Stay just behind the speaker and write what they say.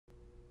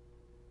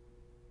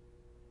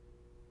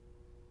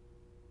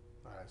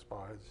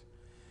aspides.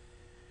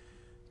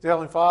 Dear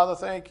Heavenly Father,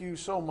 thank you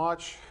so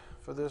much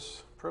for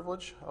this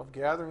privilege of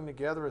gathering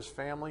together as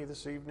family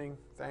this evening.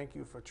 Thank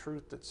you for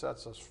truth that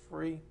sets us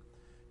free.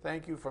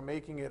 Thank you for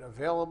making it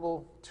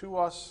available to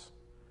us,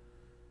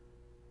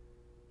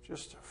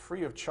 just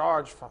free of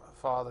charge,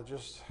 Father,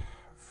 just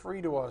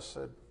free to us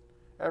at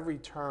every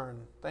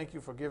turn. Thank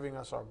you for giving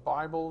us our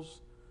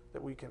Bibles,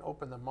 that we can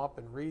open them up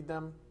and read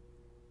them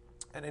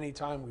at any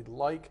time we'd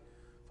like.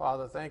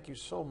 Father, thank you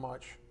so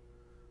much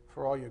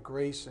for all your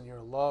grace and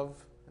your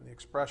love and the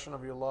expression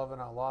of your love in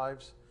our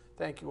lives.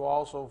 Thank you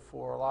also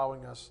for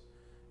allowing us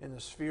in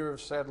the sphere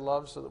of said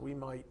love so that we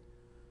might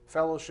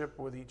fellowship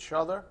with each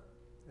other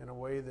in a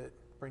way that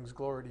brings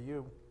glory to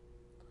you.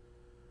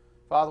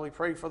 Father, we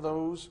pray for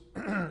those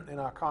in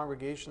our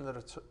congregation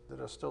that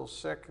are still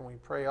sick, and we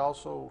pray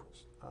also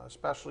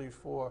especially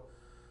for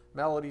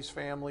Melody's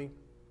family,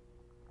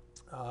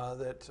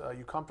 that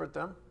you comfort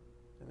them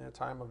in their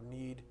time of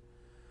need.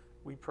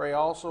 We pray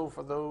also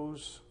for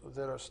those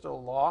that are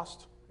still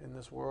lost in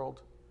this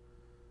world,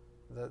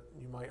 that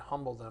you might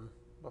humble them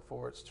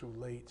before it's too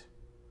late.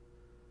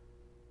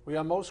 We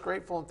are most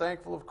grateful and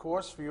thankful, of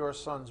course, for your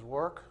Son's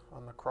work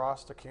on the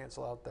cross to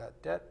cancel out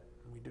that debt.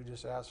 And we do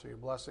just ask for your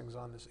blessings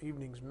on this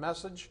evening's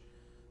message.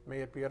 May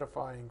it be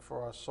edifying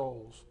for our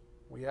souls.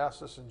 We ask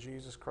this in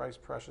Jesus Christ's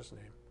precious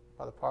name.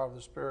 By the power of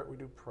the Spirit, we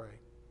do pray.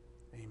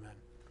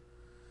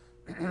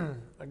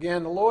 Amen.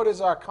 Again, the Lord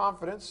is our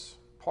confidence,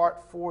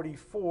 part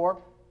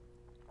 44.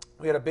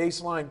 We had a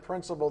baseline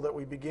principle that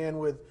we began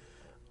with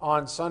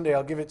on Sunday.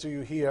 I'll give it to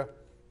you here.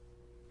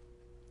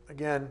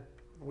 Again,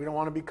 we don't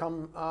want to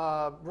become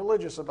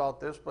religious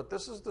about this, but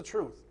this is the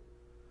truth.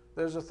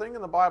 There's a thing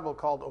in the Bible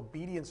called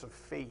obedience of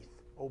faith.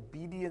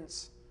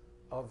 Obedience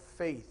of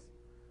faith.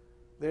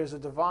 There's a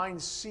divine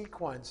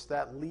sequence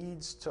that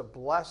leads to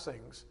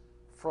blessings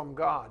from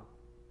God.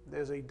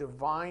 There's a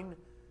divine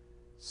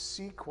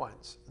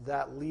sequence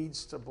that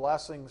leads to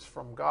blessings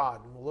from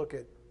God. And we'll look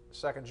at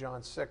 2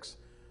 John 6,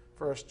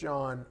 1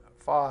 John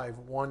 5,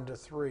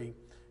 1-3.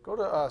 Go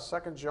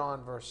to 2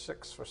 John verse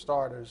 6 for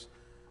starters.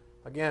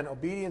 Again,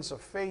 obedience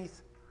of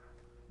faith.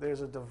 There's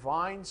a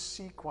divine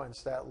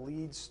sequence that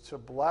leads to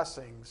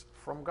blessings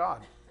from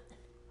God.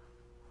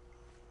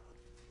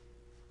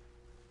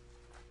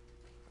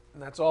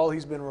 And that's all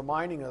he's been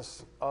reminding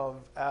us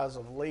of as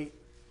of late,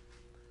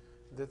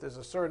 that there's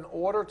a certain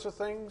order to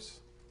things,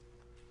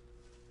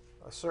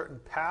 a certain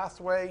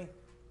pathway,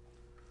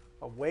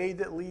 a way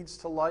that leads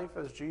to life,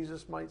 as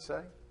Jesus might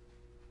say.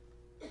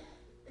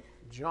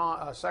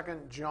 2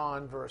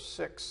 John verse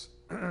 6.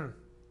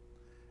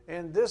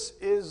 And this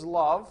is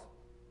love.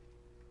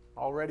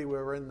 Already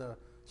we're in the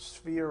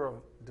sphere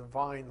of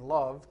divine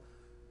love.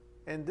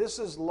 And this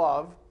is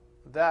love,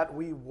 that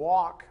we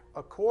walk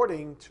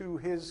according to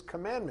his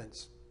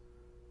commandments,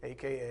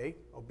 a.k.a.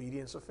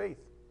 obedience of faith.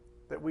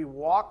 That we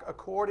walk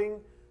according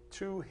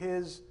to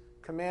his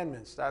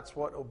commandments. That's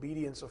what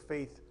obedience of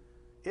faith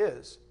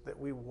is, that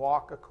we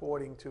walk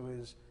according to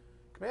his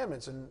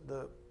commandments. And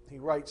he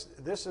writes,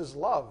 this is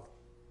love,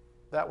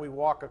 that we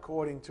walk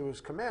according to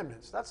his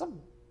commandments.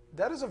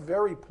 That is a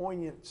very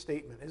poignant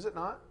statement, is it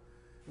not?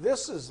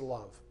 This is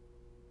love.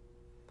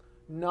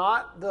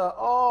 Not the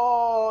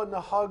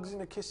hugs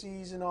and the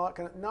kisses and all that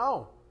kind of.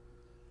 No.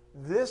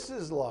 This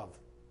is love,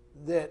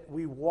 that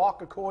we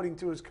walk according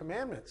to his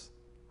commandments.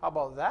 How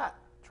about that?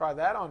 Try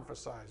that on for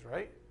size,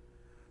 right?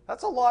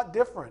 That's a lot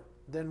different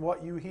than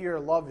what you hear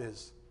love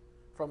is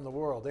from the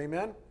world.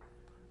 Amen?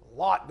 A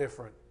lot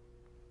different.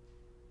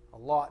 A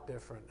lot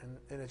different.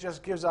 And it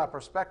just gives our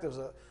perspectives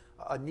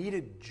a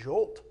needed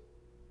jolt,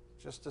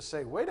 just to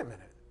say, wait a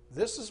minute,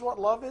 this is what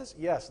love is?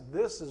 Yes,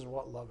 this is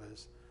what love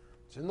is.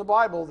 It's in the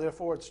Bible,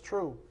 therefore it's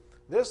true.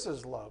 This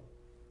is love,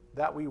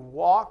 that we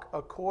walk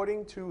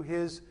according to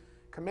his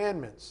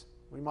commandments.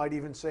 We might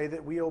even say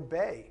that we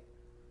obey.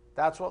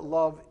 That's what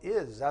love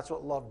is. That's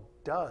what love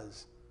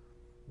does.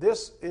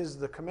 This is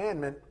the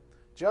commandment,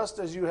 just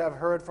as you have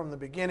heard from the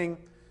beginning,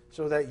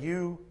 so that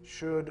you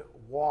should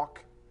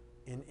walk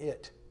in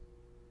it.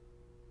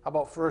 How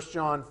about 1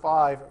 John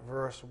 5,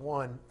 verse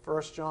 1?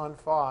 1 John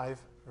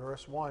 5,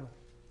 verse 1.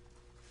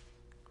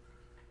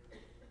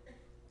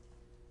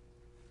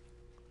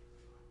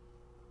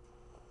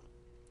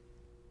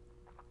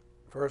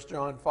 First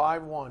John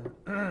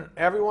 5:1.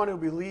 Everyone who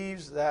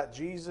believes that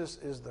Jesus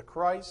is the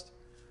Christ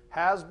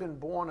has been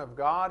born of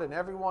God, and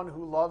everyone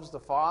who loves the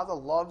Father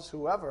loves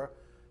whoever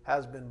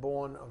has been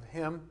born of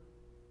him.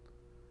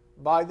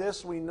 By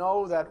this we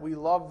know that we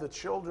love the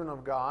children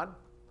of God,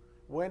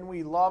 when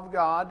we love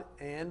God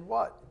and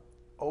what?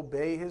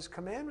 Obey his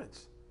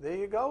commandments. There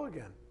you go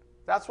again.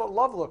 That's what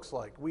love looks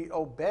like. We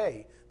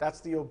obey.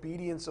 That's the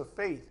obedience of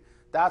faith.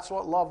 That's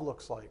what love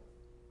looks like.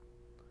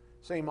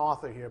 Same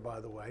author here, by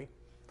the way.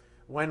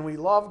 When we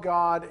love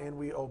God and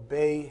we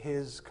obey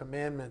his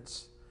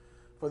commandments.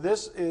 For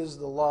this is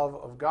the love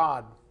of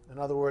God. In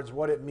other words,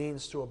 what it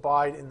means to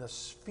abide in the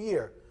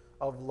sphere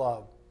of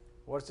love.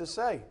 What does it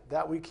say?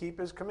 That we keep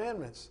his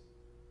commandments.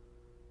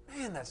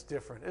 Man, that's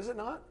different, is it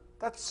not?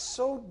 That's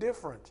so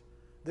different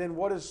than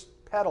what is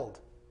peddled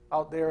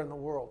out there in the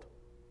world.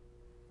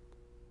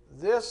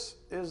 This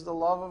is the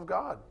love of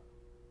God,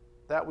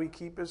 that we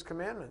keep His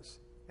commandments,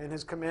 and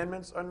His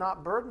commandments are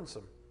not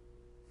burdensome.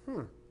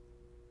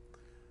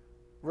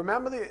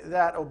 Remember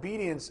that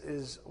obedience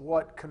is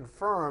what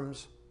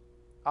confirms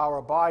our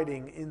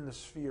abiding in the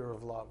sphere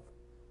of love.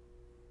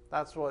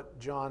 That's what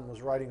John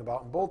was writing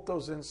about in both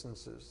those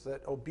instances,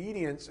 that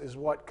obedience is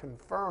what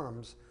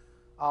confirms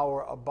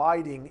our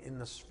abiding in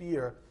the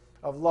sphere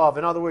of love.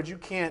 In other words, you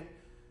can't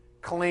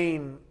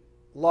claim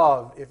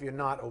love if you're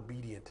not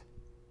obedient,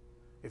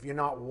 if you're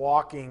not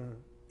walking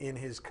in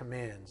His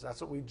commands.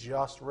 That's what we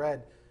just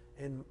read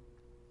in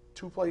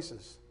 2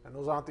 places. And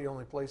those aren't the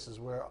only places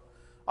where,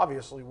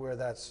 obviously, where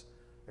that's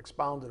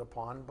expounded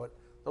upon, but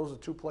those are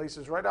 2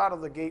 places right out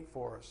of the gate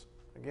for us.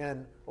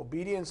 Again,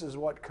 obedience is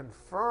what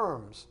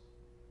confirms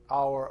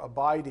our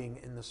abiding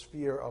in the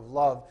sphere of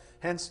love.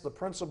 Hence the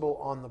principle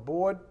on the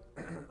board,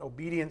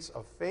 obedience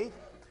of faith.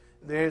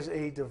 There's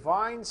a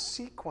divine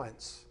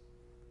sequence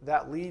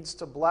that leads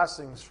to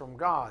blessings from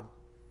God.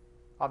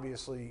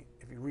 Obviously,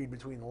 if you read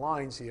between the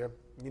lines here,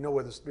 you know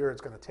where the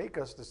Spirit's going to take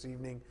us this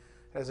evening.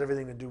 It has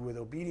everything to do with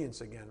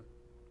obedience again.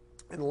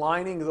 And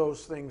lining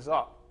those things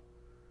up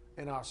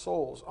in our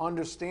souls,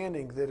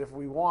 understanding that if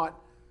we want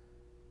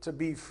to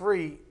be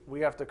free, we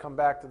have to come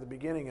back to the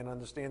beginning and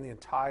understand the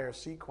entire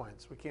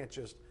sequence. We can't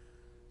just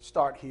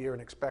start here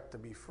and expect to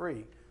be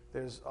free.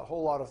 There's a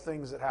whole lot of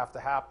things that have to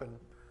happen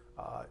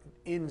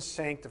in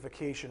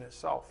sanctification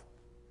itself,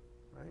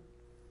 right?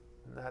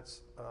 And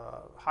that's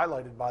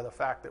highlighted by the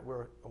fact that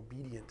we're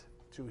obedient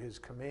to His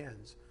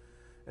commands.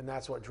 And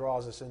that's what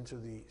draws us into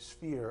the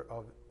sphere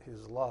of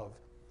His love.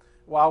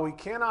 While we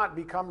cannot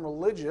become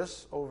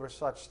religious over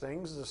such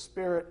things, the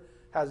Spirit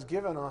has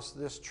given us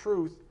this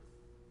truth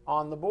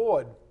on the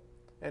board.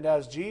 And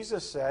as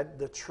Jesus said,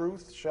 the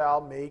truth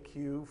shall make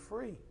you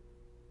free.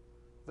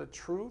 The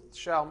truth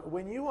shall...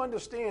 When you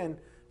understand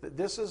that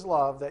this is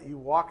love, that you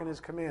walk in His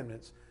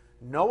commandments,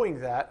 knowing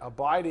that,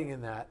 abiding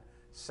in that,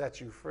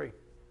 sets you free.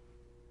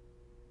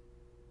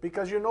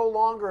 Because you're no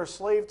longer a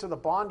slave to the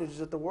bondage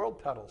that the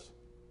world peddles.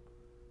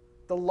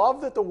 The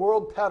love that the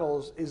world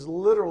peddles is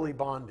literally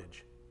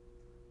bondage.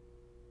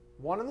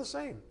 One and the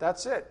same.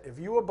 That's it. If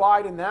you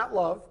abide in that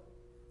love,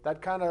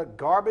 that kind of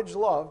garbage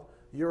love,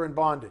 you're in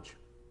bondage.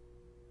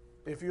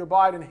 If you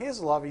abide in His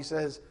love, He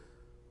says,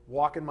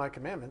 walk in my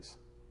commandments,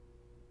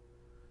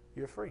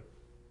 you're free.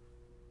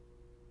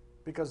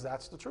 Because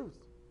that's the truth.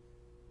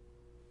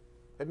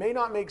 It may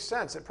not make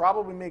sense. It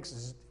probably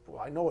makes,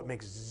 well, I know it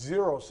makes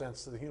 0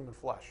 sense to the human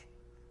flesh.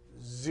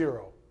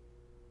 0.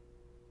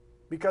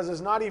 Because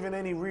there's not even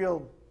any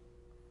real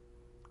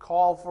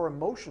call for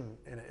emotion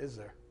in it, is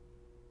there?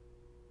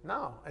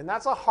 No. And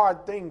that's a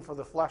hard thing for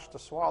the flesh to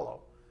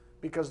swallow.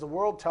 Because the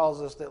world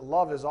tells us that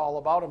love is all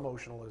about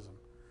emotionalism.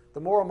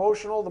 The more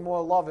emotional, the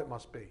more love it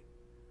must be.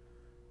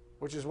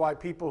 Which is why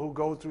people who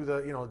go through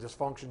the,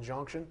 dysfunction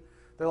junction,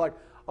 they're like,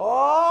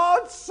 oh,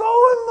 I'm so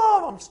in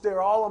love.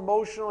 They're all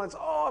emotional. It's,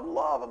 oh, I'm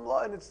love.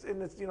 And it's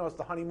it's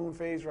the honeymoon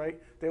phase,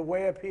 right? They're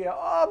way up here.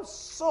 Oh, I'm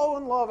so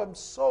in love. I'm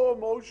so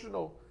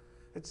emotional.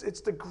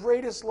 It's the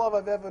greatest love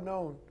I've ever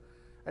known.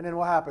 And then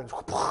what happens?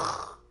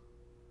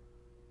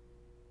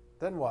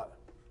 Then what?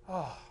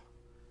 Oh,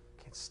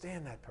 can't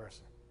stand that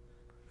person.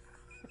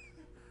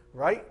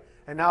 Right?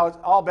 And now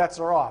all bets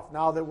are off.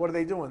 Now what are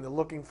they doing? They're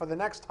looking for the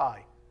next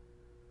high.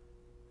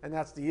 And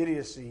that's the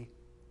idiocy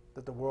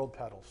that the world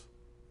peddles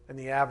and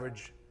the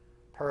average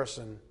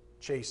person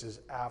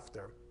chases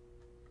after.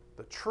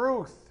 The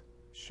truth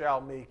shall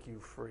make you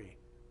free.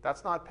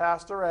 That's not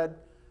Pastor Ed.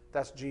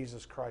 That's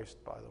Jesus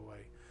Christ, by the way.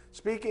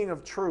 Speaking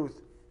of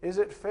truth, is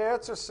it fair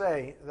to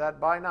say that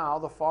by now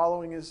the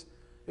following is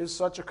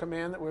such a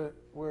command that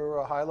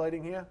we're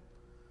highlighting here?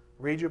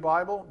 Read your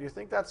Bible. Do you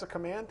think that's a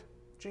command?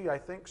 Gee, I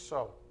think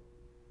so.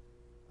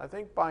 I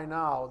think by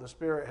now the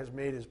Spirit has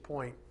made His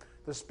point.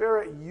 The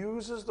Spirit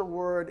uses the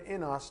Word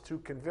in us to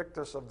convict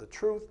us of the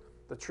truth.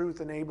 The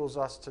truth enables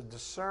us to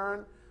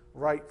discern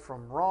right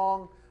from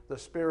wrong. The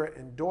Spirit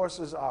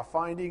endorses our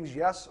findings,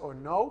 yes or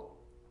no,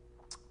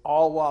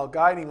 all while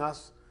guiding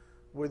us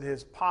with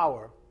His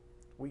power.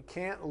 We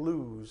can't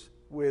lose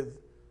with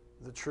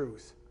the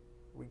truth.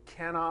 We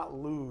cannot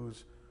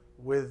lose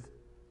with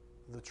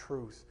the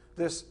truth.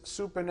 This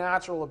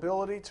supernatural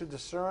ability to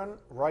discern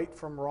right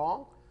from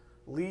wrong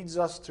leads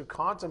us to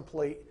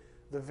contemplate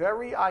the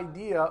very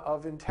idea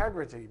of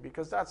integrity,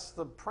 because that's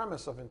the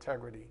premise of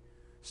integrity.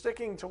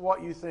 Sticking to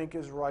what you think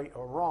is right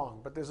or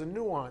wrong. But there's a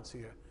nuance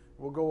here.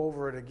 We'll go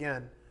over it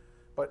again.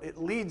 But it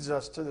leads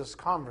us to this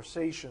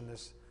conversation,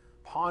 this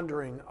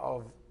pondering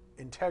of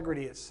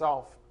integrity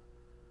itself.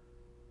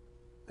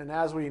 And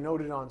as we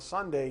noted on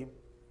Sunday,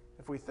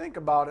 if we think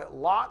about it,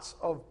 lots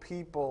of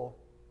people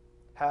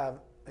have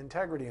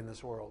integrity in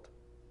this world.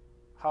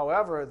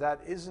 However,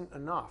 that isn't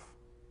enough.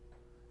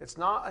 It's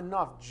not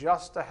enough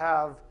just to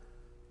have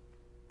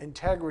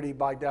integrity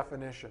by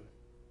definition.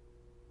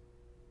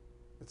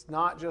 It's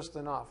not just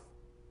enough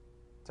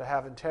to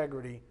have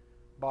integrity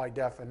by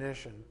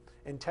definition.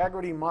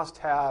 Integrity must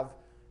have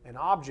an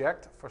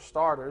object, for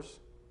starters,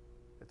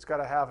 It's got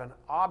to have an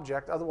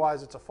object.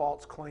 Otherwise, it's a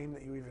false claim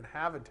that you even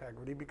have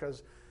integrity,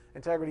 because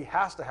integrity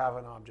has to have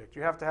an object.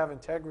 You have to have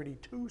integrity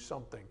to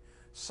something,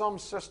 some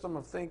system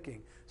of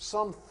thinking,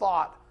 some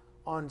thought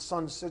on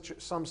some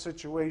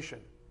situation.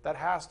 That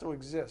has to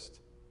exist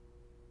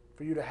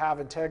for you to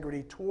have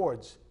integrity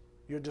towards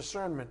your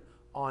discernment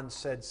on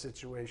said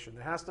situation.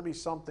 There has to be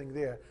something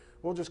there.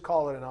 We'll just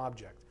call it an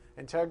object.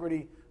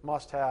 Integrity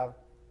must have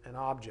an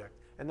object.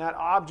 And that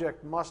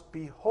object must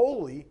be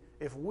holy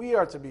if we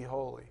are to be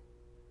holy.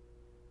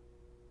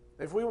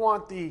 If we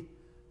want the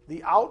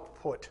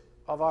output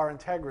of our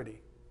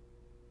integrity,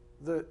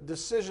 the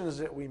decisions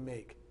that we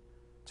make,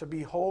 to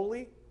be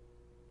holy,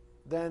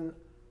 then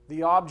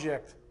the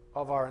object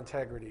of our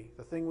integrity,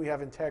 the thing we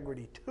have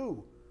integrity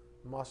to,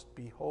 must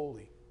be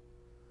holy.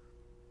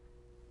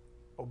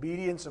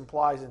 Obedience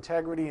implies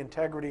integrity.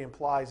 Integrity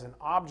implies an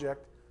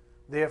object.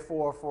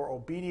 Therefore, for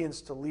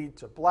obedience to lead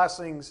to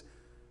blessings,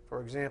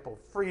 for example,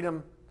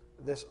 freedom,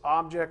 this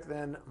object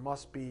then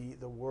must be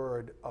the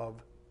word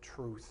of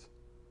truth.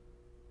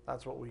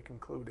 That's what we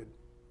concluded.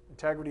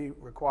 Integrity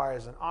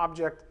requires an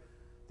object.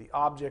 The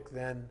object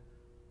then,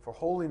 for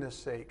holiness'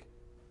 sake,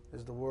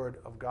 is the word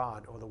of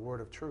God, or the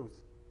word of truth.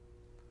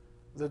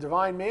 The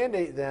divine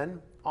mandate then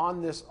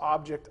on this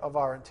object of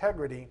our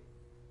integrity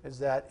is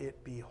that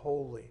it be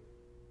holy.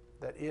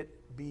 That it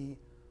be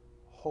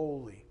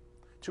holy.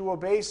 To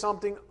obey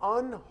something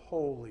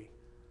unholy,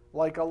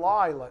 like a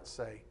lie, let's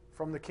say,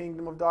 from the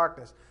kingdom of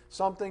darkness,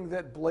 something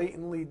that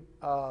blatantly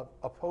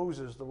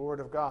opposes the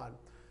word of God.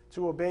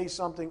 To obey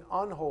something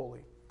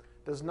unholy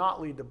does not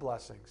lead to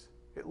blessings.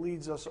 It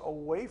leads us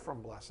away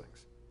from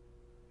blessings.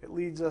 It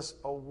leads us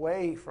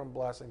away from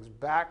blessings,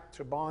 back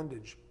to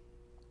bondage.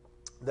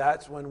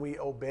 That's when we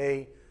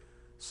obey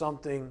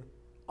something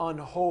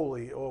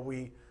unholy, or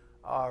we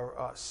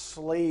are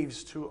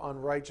slaves to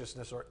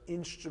unrighteousness, or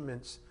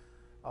instruments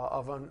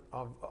of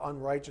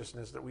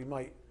unrighteousness, that we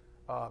might,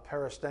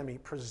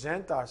 peristemi,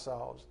 present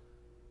ourselves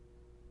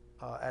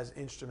as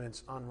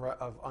instruments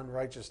of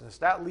unrighteousness.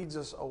 That leads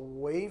us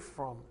away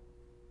from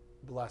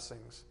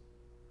blessings.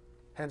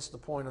 Hence the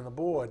point on the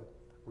board,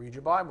 read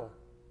your Bible.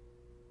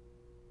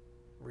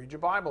 Read your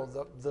Bible.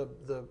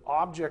 The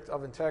object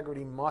of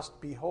integrity must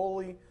be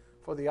holy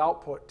for the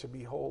output to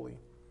be holy.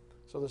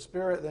 So the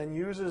Spirit then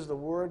uses the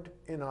word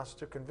in us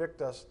to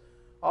convict us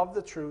of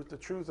the truth. The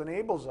truth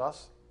enables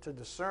us to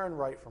discern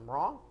right from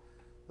wrong.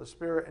 The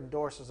Spirit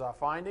endorses our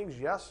findings,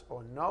 yes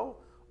or no,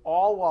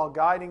 all while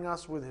guiding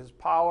us with His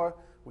power.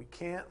 We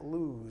can't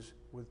lose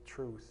with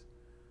truth.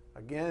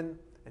 Again,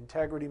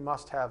 integrity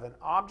must have an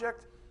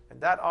object, and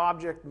that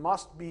object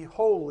must be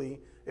holy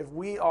if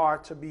we are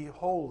to be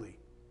holy.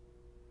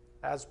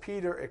 As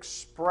Peter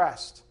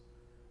expressed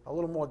a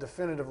little more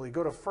definitively,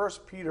 go to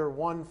 1 Peter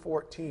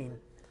 1:14.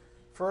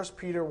 1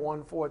 Peter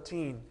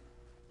 1:14.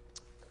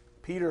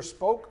 Peter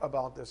spoke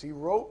about this. He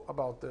wrote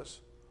about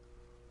this.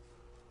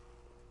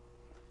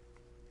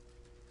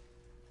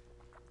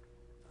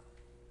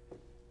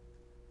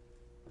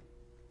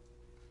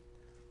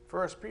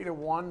 First Peter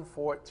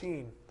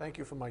 1:14. Thank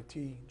you for my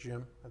tea,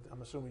 Jim.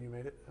 I'm assuming you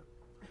made it.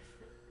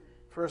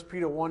 1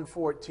 Peter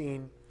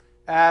 1:14.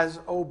 As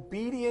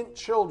obedient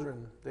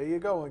children, there you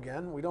go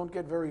again. We don't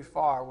get very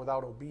far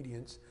without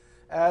obedience.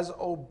 As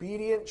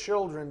obedient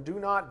children, do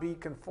not be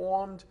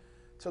conformed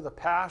to the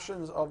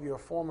passions of your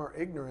former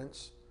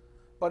ignorance,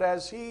 but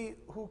as He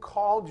who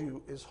called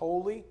you is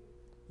holy,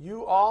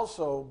 you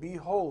also be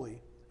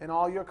holy in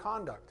all your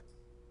conduct.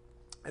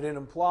 And it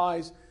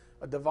implies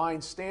a divine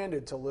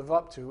standard to live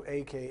up to,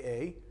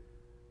 aka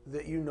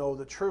that you know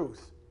the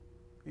truth.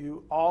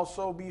 You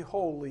also be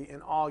holy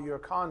in all your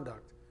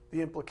conduct.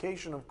 The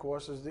implication, of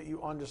course, is that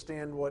you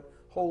understand what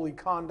holy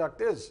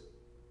conduct is.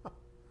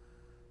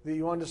 That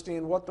you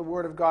understand what the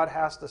Word of God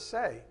has to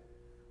say,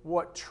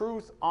 what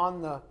truth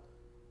on the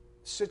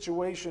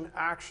situation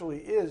actually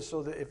is,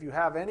 so that if you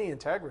have any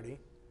integrity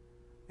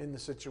in the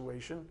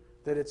situation,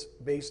 that it's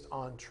based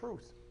on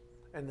truth.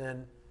 And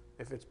then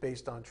if it's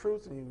based on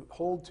truth and you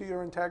hold to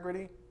your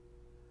integrity,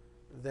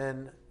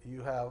 then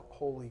you have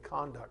holy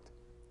conduct.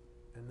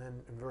 And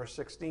then in verse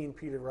 16,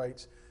 Peter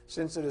writes,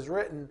 since it is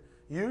written,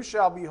 you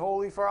shall be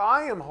holy, for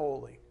I am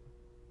holy.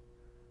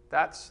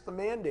 That's the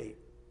mandate.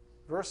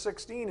 Verse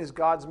 16 is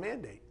God's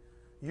mandate.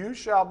 You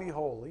shall be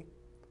holy,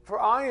 for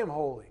I am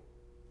holy.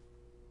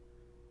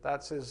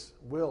 That's His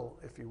will,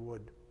 if you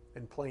would,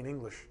 in plain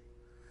English.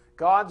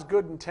 God's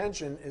good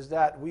intention is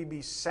that we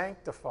be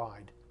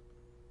sanctified,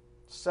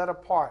 set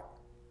apart,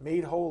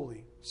 made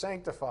holy,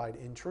 sanctified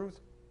in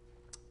truth.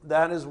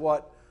 That is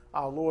what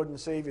our Lord and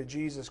Savior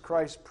Jesus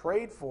Christ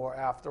prayed for,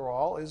 after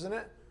all, isn't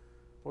it?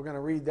 We're going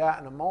to read that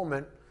in a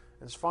moment.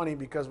 It's funny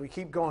because we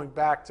keep going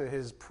back to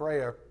His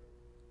prayer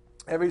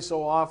every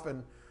so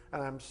often,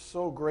 and I'm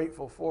so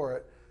grateful for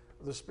it.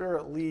 The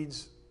Spirit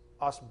leads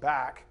us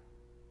back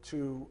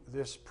to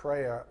this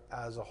prayer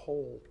as a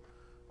whole.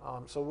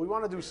 So we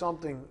want to do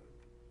something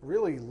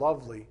really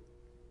lovely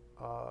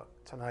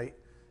tonight.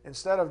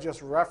 Instead of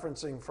just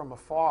referencing from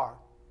afar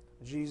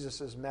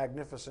Jesus'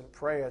 magnificent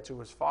prayer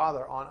to His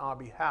Father on our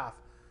behalf,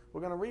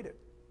 we're going to read it.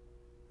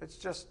 It's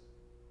just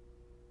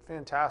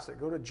fantastic.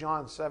 Go to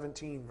John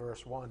 17,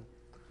 verse 1.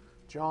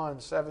 John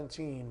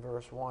 17,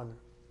 verse 1.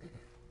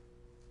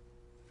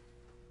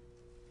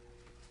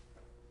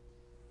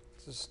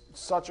 This is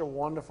such a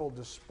wonderful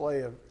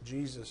display of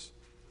Jesus.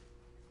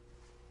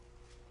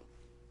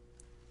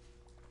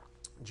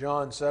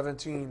 John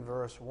 17,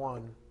 verse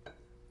 1.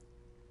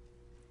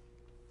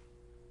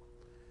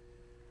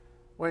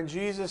 When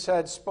Jesus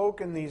had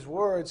spoken these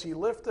words, he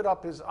lifted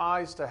up his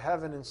eyes to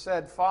heaven and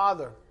said,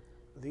 Father,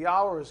 the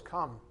hour is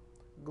come.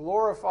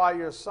 Glorify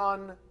your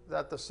Son,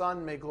 that the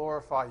Son may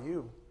glorify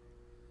you.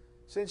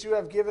 Since you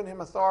have given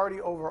him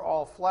authority over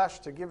all flesh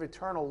to give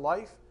eternal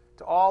life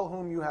to all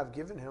whom you have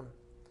given him.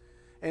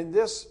 And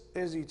this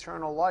is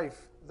eternal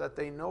life, that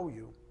they know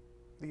you,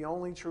 the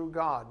only true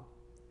God,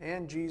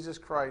 and Jesus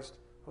Christ,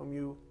 whom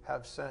you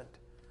have sent.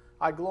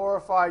 I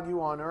glorified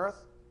you on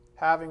earth,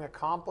 having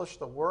accomplished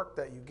the work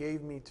that you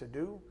gave me to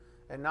do.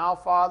 And now,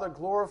 Father,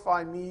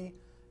 glorify me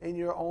in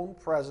your own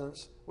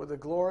presence with the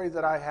glory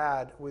that I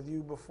had with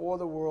you before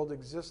the world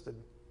existed.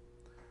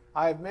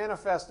 I have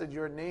manifested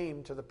your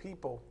name to the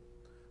people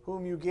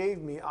whom you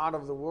gave me out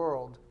of the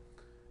world.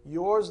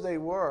 Yours they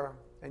were,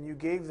 and you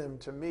gave them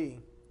to me,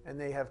 and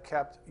they have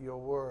kept your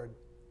word.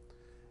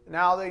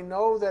 Now they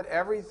know that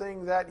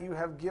everything that you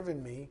have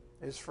given me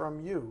is from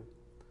you.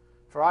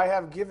 For I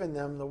have given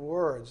them the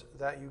words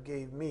that you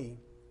gave me,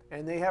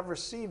 and they have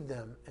received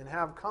them, and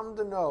have come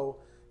to know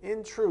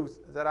in truth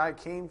that I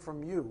came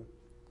from you,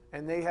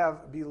 and they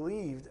have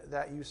believed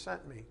that you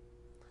sent me.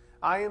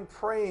 I am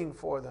praying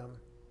for them.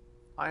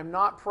 I am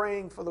not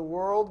praying for the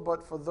world,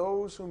 but for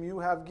those whom you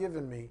have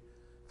given me,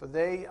 for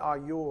they are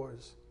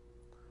yours.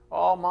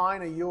 All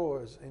mine are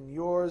yours, and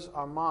yours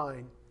are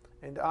mine,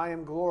 and I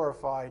am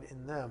glorified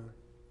in them.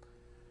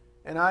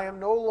 And I am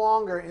no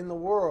longer in the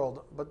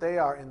world, but they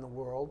are in the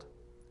world.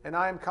 And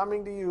I am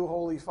coming to you,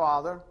 Holy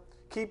Father.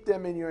 Keep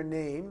them in your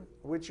name,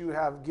 which you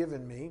have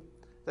given me,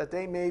 that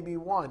they may be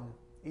one,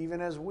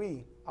 even as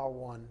we are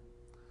one.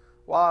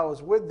 While I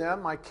was with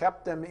them, I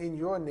kept them in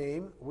your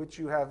name, which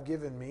you have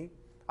given me.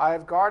 I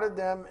have guarded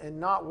them, and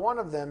not one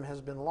of them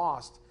has been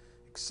lost,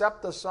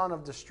 except the son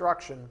of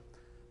destruction,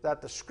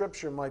 that the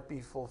scripture might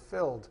be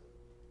fulfilled.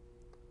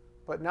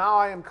 But now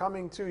I am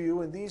coming to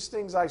you, and these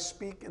things I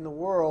speak in the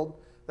world,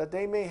 that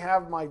they may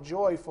have my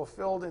joy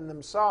fulfilled in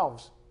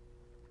themselves.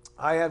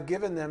 I have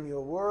given them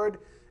your word,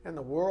 and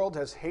the world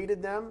has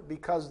hated them,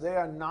 because they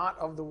are not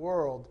of the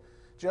world,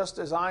 just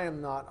as I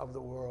am not of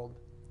the world.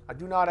 I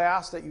do not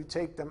ask that you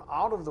take them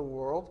out of the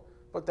world,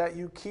 but that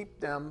you keep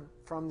them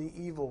from the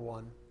evil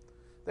one.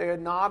 They are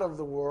not of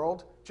the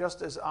world,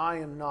 just as I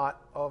am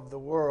not of the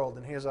world.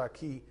 And here's our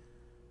key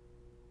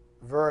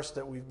verse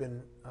that we've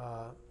been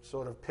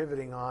sort of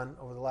pivoting on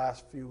over the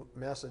last few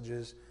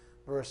messages,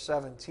 verse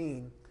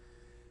 17.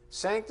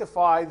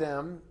 Sanctify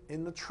them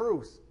in the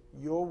truth.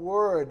 Your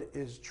word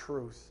is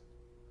truth.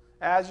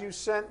 As you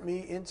sent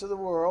me into the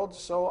world,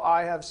 so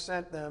I have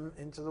sent them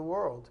into the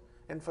world.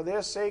 And for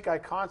their sake I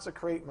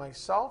consecrate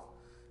myself,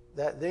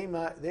 that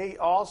they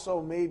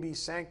also may be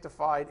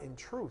sanctified in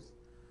truth.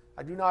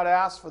 I do not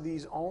ask for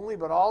these only,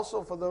 but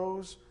also for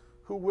those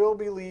who will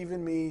believe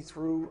in me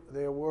through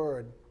their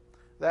word,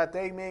 that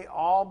they may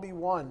all be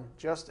one,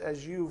 just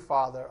as you,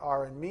 Father,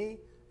 are in me,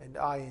 and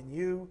I in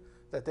you,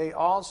 that they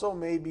also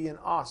may be in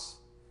us,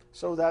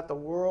 so that the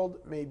world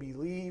may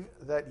believe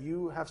that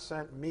you have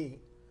sent me.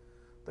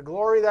 The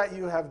glory that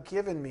you have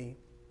given me,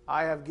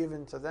 I have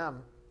given to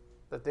them,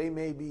 that they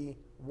may be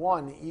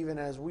one, even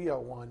as we are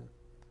one.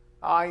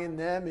 I in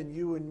them, and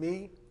you in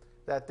me,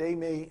 that they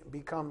may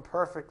become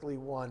perfectly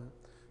one,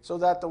 so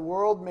that the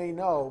world may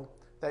know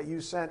that you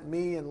sent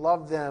me and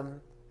loved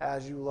them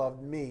as you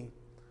loved me.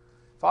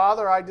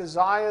 Father, I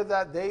desire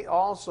that they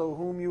also,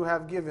 whom you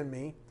have given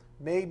me,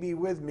 may be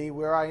with me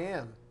where I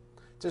am,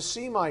 to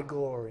see my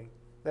glory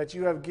that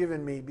you have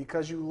given me,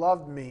 because you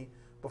loved me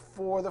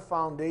before the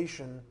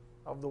foundation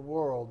of the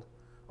world.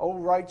 O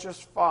righteous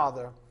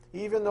Father,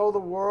 even though the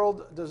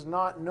world does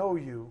not know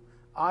you,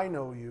 I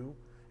know you,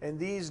 and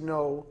these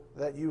know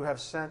that you have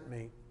sent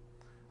me.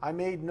 I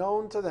made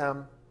known to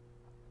them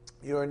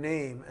your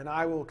name, and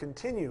I will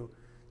continue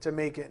to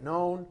make it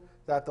known,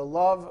 that the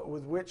love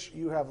with which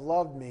you have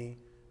loved me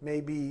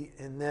may be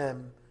in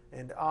them,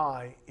 and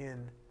I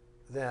in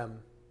them.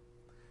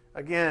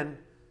 Again,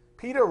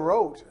 Peter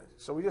wrote,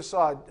 so we just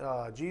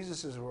saw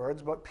Jesus'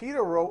 words, but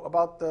Peter wrote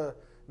about the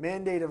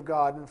mandate of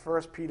God in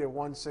 1 Peter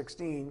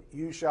 1:16,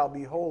 you shall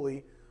be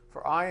holy,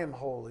 for I am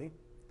holy.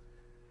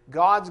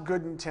 God's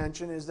good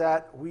intention is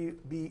that we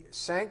be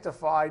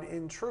sanctified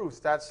in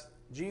truth. That's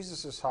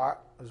Jesus' heart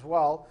as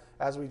well,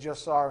 as we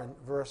just saw in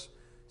verse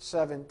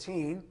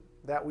 17,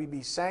 that we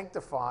be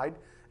sanctified.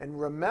 And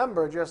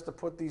remember, just to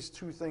put these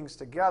two things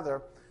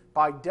together,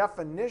 by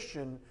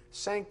definition,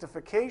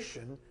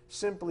 sanctification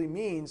simply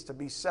means to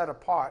be set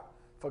apart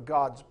for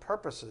God's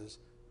purposes,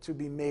 to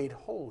be made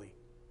holy.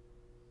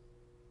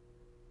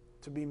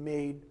 To be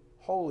made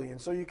holy. And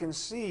so you can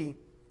see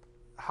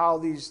how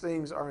these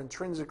things are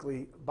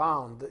intrinsically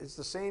bound. It's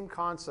the same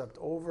concept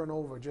over and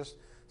over, just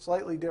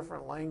slightly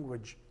different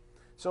language.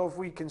 So if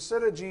we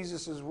consider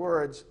Jesus'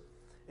 words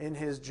in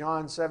his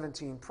John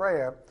 17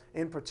 prayer,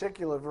 in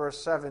particular verse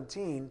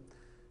 17,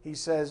 he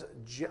says,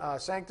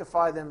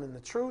 sanctify them in the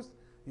truth.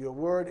 Your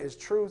word is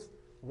truth.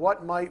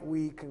 What might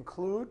we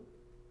conclude?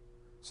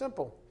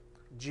 Simple.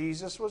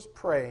 Jesus was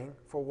praying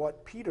for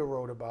what Peter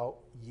wrote about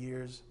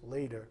years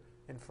later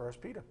in 1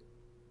 Peter.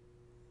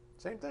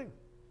 Same thing.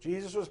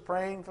 Jesus was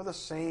praying for the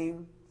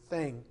same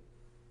thing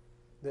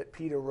that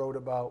Peter wrote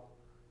about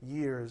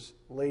years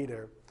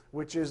later,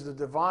 which is the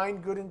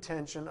divine good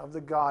intention of the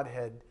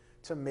Godhead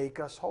to make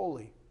us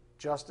holy,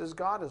 just as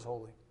God is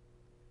holy.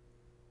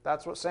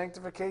 That's what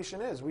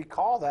sanctification is. We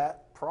call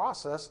that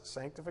process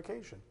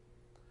sanctification.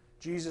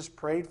 Jesus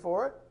prayed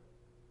for it.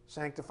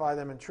 Sanctify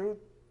them in truth.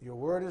 Your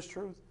word is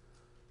truth.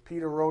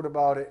 Peter wrote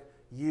about it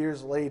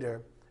years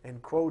later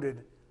and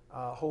quoted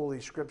Holy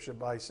Scripture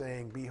by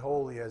saying, be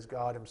holy as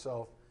God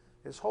himself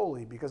is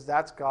holy, because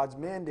that's God's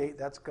mandate.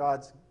 That's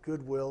God's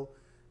goodwill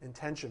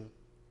intention.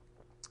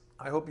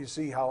 I hope you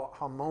see how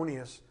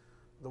harmonious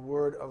the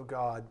Word of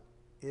God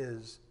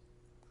is.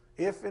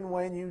 If and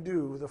when you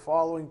do, the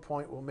following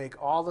point will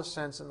make all the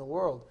sense in the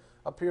world.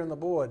 Up here on the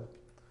board,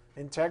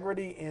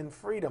 integrity and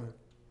freedom.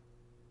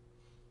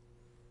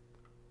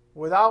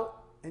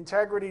 Without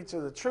integrity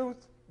to the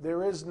truth,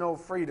 there is no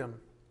freedom.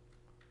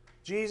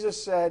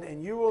 Jesus said,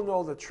 and you will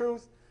know the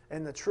truth,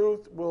 and the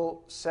truth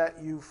will set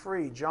you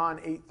free. John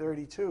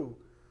 8:32.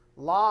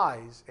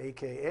 Lies,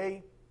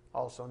 a.k.a.,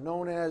 also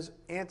known as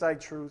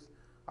anti-truth,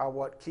 are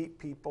what keep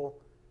people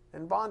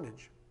in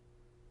bondage.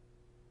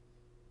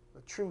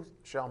 The truth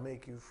shall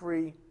make you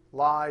free.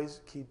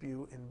 Lies keep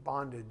you in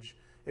bondage.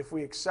 If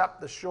we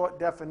accept the short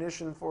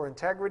definition for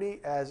integrity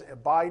as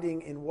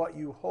abiding in what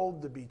you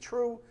hold to be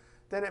true,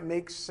 then it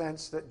makes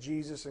sense that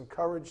Jesus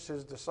encouraged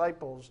his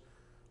disciples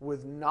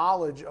with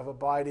knowledge of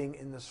abiding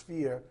in the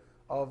sphere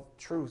of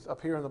truth.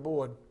 Up here on the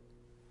board,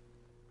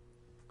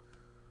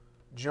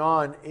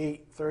 John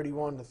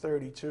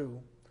 8:31-32.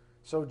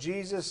 So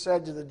Jesus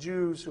said to the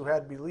Jews who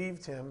had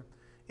believed him,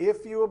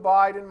 if you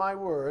abide in my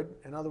word,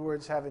 in other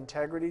words, have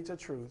integrity to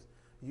truth,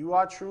 you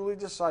are truly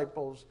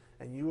disciples,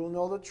 and you will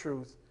know the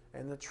truth,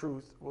 and the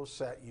truth will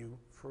set you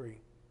free.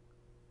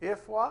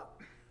 If what?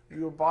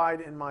 You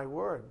abide in my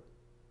word.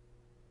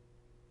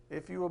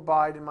 If you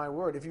abide in my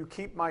word, if you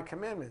keep my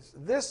commandments.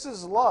 This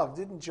is love.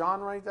 Didn't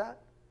John write that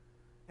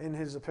in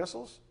his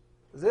epistles?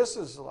 This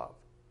is love,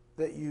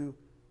 that you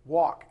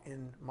walk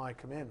in my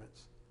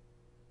commandments.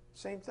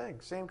 Same thing,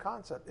 same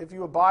concept. If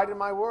you abide in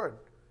my word,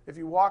 if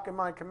you walk in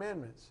my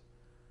commandments,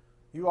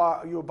 you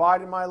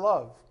abide in my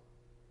love.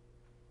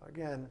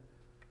 Again,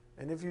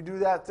 and if you do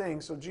that thing,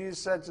 so Jesus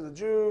said to the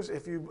Jews,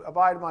 if you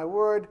abide in my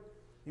word,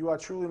 you are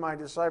truly my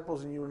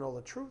disciples, and you will know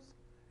the truth,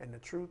 and the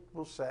truth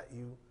will set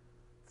you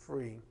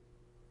free.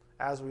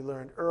 As we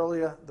learned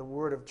earlier, the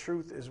word of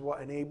truth is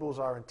what enables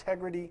our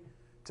integrity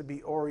to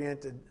be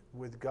oriented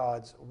with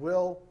God's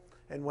will.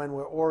 And when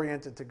we're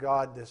oriented to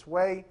God this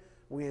way,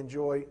 we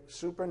enjoy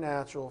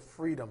supernatural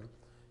freedom.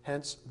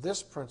 Hence,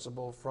 this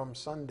principle from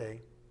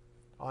Sunday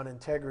on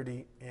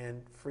integrity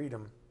and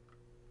freedom.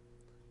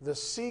 The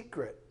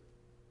secret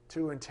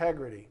to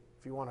integrity,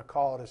 if you want to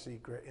call it a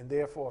secret, and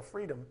therefore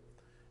freedom,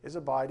 is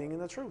abiding in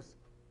the truth.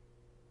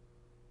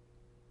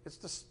 It's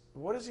this.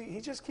 What is he?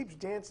 He just keeps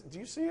dancing. Do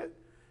you see it?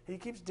 He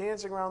keeps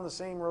dancing around the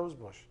same rose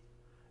bush.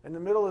 In the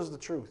middle is the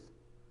truth.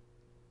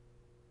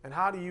 And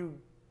how do you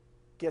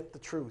get the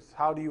truth?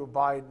 How do you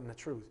abide in the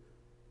truth?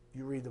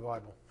 You read the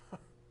Bible.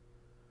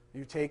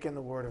 You take in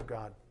the Word of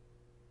God.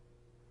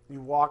 You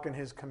walk in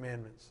his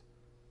commandments.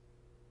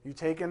 You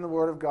take in the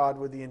Word of God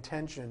with the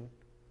intention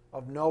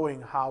of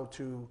knowing how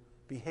to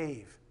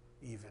behave,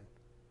 even.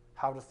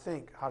 How to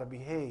think, how to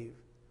behave.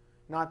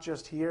 Not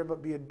just hear,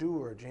 but be a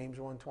doer, James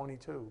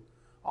 1:22.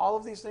 All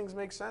of these things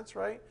make sense,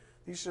 right?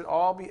 These should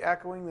all be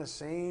echoing the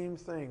same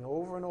thing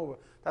over and over.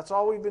 That's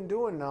all we've been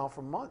doing now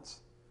for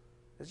months.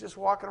 It's just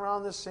walking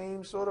around this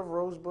same sort of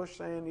rose bush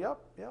saying, yep,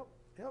 yep,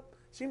 yep.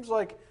 Seems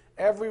like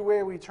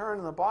everywhere we turn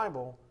in the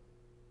Bible,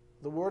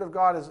 the Word of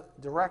God is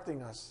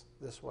directing us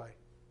this way.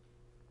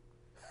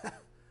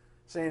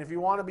 Saying if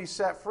you want to be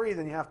set free,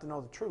 then you have to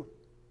know the truth.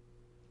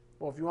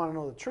 Well, if you want to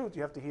know the truth,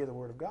 you have to hear the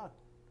Word of God.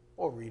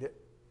 Or read it.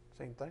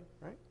 Same thing,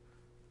 right?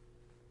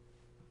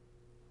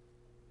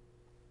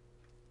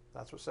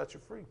 That's what sets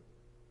you free.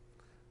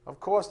 Of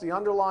course, the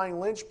underlying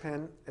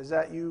linchpin is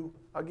that you,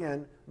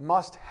 again,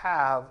 must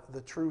have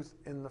the truth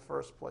in the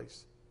first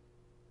place.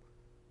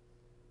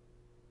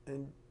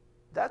 And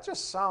that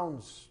just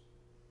sounds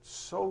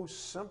so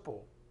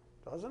simple,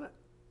 doesn't it?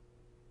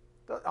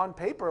 On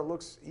paper, it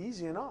looks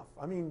easy enough.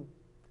 I mean,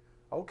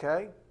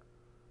 okay,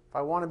 if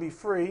I want to be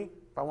free,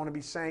 if I want to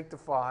be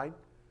sanctified,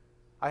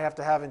 I have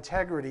to have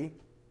integrity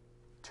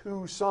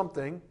to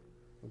something.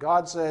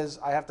 God says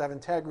I have to have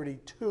integrity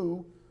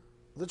to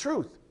the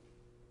truth.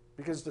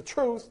 Because the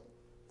truth,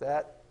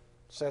 that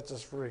sets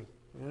us free.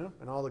 You know?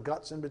 And all the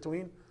guts in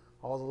between,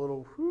 all the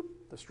little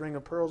the string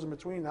of pearls in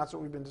between, that's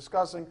what we've been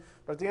discussing.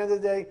 But at the end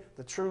of the day,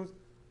 the truth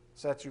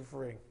sets you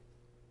free.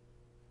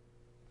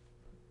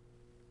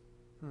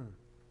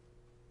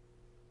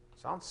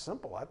 Sounds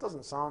simple. That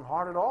doesn't sound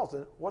hard at all.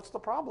 What's the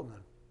problem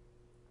then?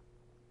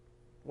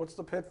 What's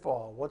the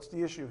pitfall? What's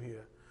the issue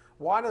here?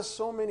 Why does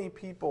so many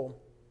people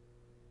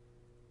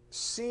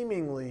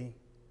seemingly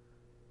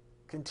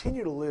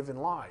continue to live in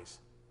lies?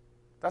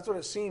 That's what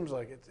it seems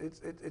like.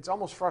 It's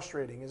almost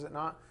frustrating, is it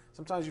not?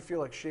 Sometimes you feel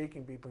like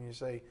shaking people and you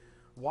say,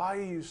 why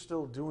are you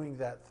still doing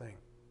that thing?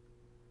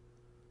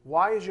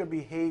 Why is your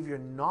behavior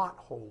not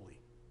holy?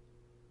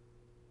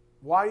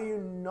 Why are you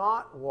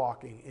not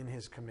walking in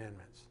his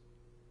commandments?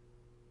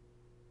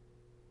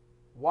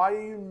 Why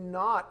are you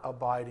not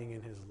abiding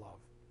in his love?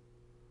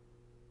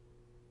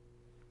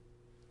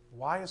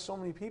 Why are so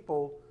many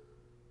people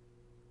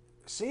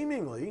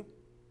seemingly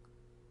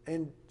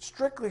and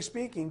strictly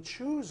speaking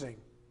choosing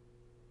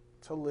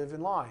to live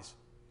in lies?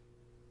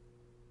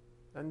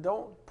 And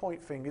don't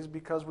point fingers,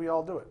 because we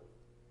all do it.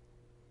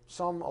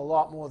 Some a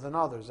lot more than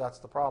others, that's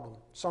the problem.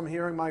 Some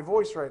hearing my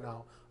voice right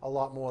now a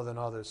lot more than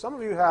others. Some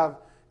of you have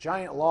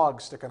giant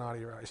logs sticking out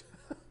of your eyes.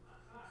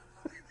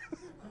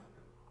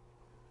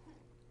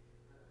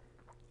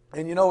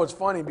 And you know what's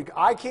funny? Because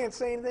I can't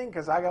say anything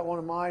because I got one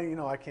of mine,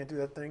 I can't do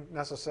that thing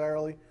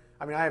necessarily.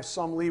 I mean, I have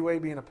some leeway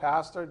being a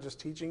pastor, just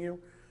teaching you.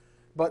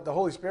 But the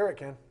Holy Spirit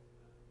can.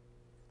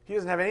 He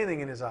doesn't have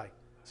anything in his eye.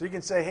 So you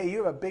can say, hey,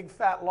 you have a big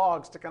fat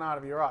log sticking out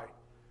of your eye.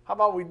 How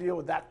about we deal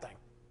with that thing?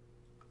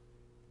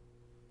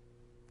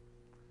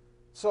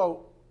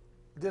 So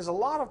there's a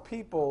lot of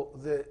people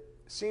that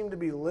seem to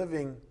be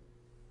living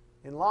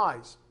in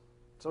lies.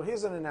 So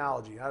here's an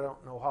analogy. I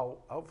don't know how,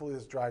 hopefully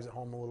this drives it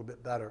home a little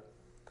bit better.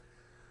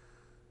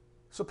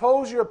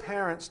 Suppose your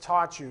parents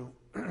taught you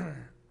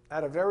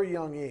at a very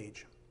young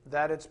age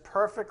that it's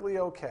perfectly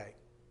okay,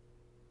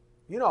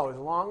 as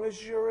long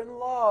as you're in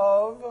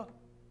love,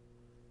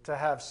 to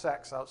have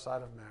sex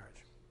outside of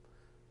marriage.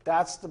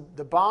 That's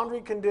the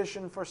boundary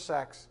condition for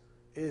sex,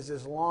 is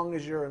as long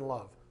as you're in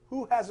love.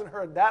 Who hasn't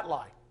heard that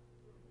lie?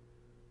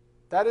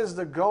 That is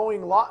the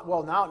going lie.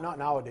 Well, not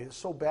nowadays. It's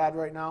so bad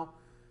right now.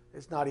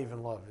 It's not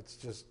even love. It's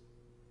just,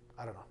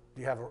 I don't know.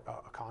 Do you have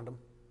a condom?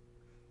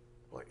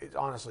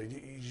 Honestly,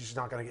 you're just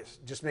not going to get,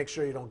 just make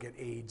sure you don't get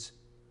AIDS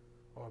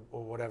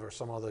or whatever,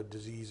 some other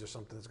disease or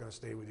something that's going to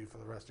stay with you for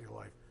the rest of your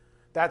life.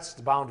 That's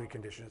the boundary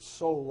condition. It's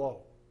so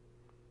low,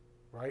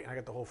 right? I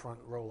got the whole front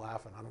row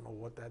laughing. I don't know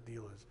what that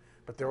deal is.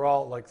 But they're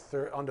all like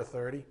under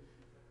 30. Is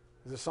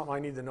this something I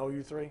need to know,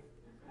 you three?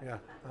 Yeah,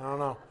 I don't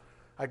know.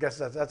 I guess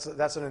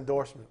that's an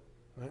endorsement,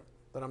 right?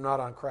 That I'm not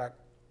on crack.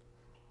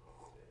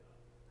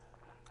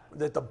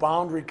 That the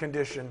boundary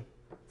condition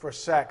for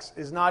sex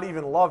is not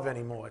even love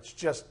anymore. It's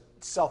just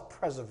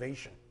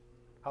self-preservation.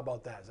 How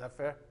about that? Is that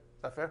fair?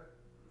 Is that fair?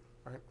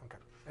 Right? Okay.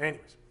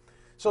 Anyways,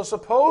 so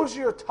suppose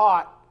you're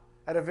taught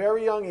at a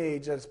very young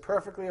age that it's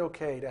perfectly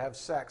okay to have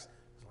sex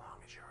as long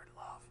as you're in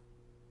love.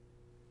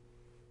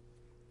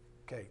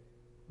 Okay.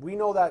 We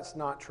know that's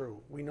not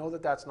true. We know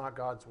that that's not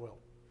God's will.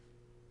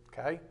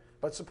 Okay?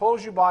 But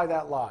suppose you buy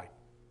that lie.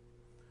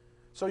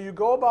 So you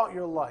go about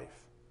your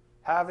life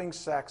having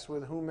sex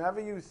with whomever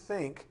you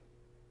think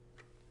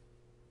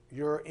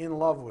you're in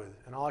love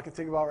with. And all I can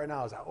think about right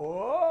now is,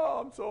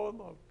 oh, I'm so in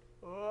love.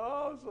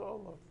 Oh, I'm so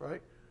in love,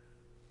 right?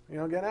 You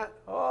don't get that?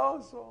 Oh,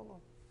 I'm so in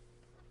love.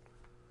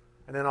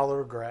 And then all the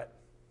regret.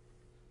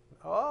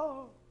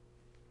 Oh.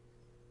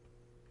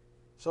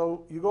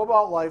 So you go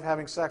about life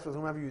having sex with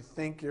whomever you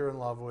think you're in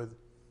love with.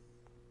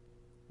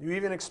 You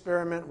even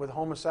experiment with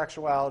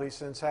homosexuality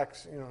since, heck,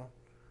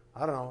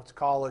 I don't know, it's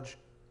college,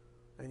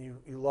 and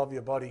you love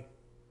your buddy.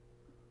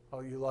 Oh,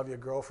 you love your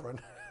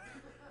girlfriend.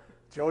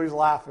 Joey's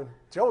laughing.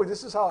 Joey,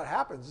 this is how it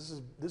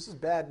happens. This is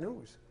bad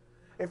news.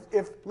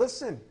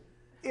 Listen,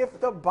 if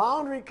the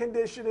boundary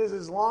condition is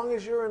as long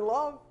as you're in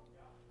love,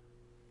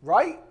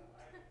 right?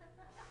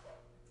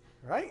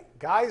 Right?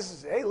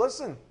 Guys, hey,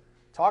 listen,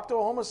 talk to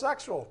a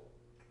homosexual.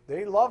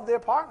 They love their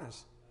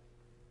partners.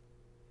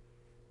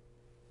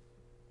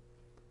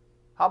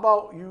 How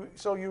about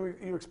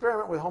you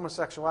experiment with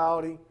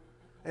homosexuality,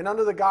 and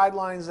under the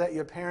guidelines that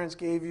your parents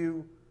gave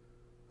you,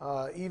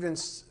 even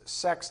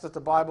sex that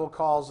the Bible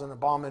calls an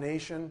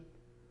abomination,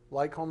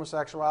 like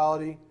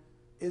homosexuality,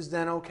 is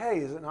then okay,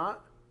 is it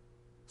not?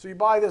 So you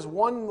buy this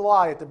one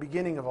lie at the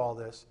beginning of all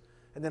this,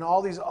 and then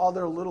all these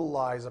other little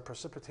lies are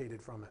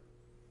precipitated from it.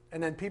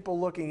 And then people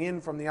looking in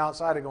from the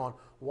outside are going,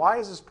 why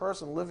is this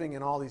person living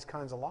in all these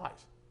kinds of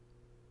lies?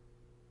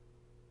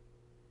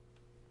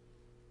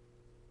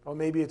 Or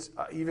maybe it's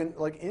even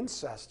like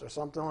incest or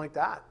something like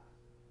that.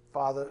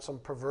 Some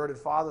perverted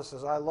father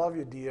says, I love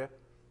you, dear,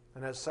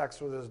 and has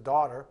sex with his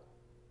daughter.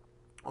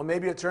 Or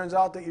maybe it turns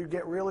out that you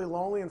get really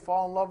lonely and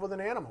fall in love with an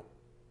animal.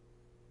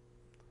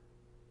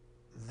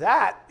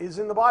 That is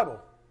in the Bible.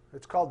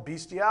 It's called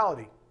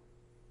bestiality.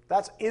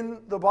 That's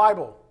in the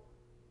Bible.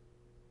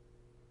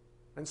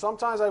 And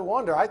sometimes I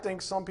wonder, I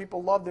think some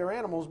people love their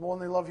animals more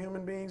than they love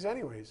human beings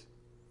anyways.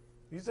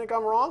 You think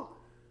I'm wrong?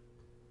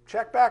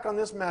 Check back on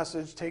this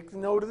message, take the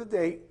note of the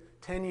date,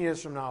 10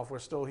 years from now if we're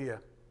still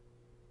here.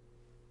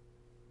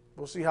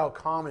 We'll see how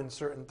common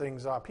certain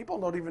things are. People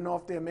don't even know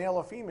if they're male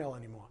or female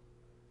anymore.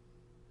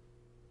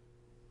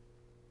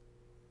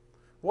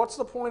 What's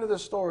the point of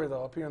this story,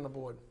 though, up here on the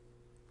board?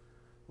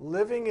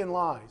 Living in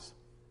lies.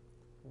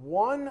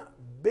 One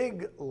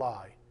big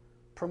lie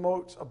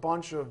promotes a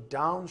bunch of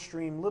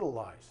downstream little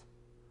lies.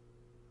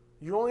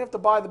 You only have to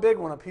buy the big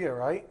one up here,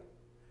 right?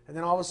 And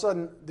then all of a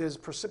sudden, there's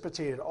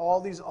precipitated all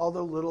these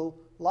other little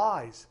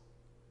lies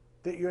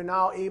that you're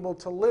now able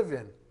to live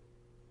in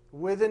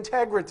with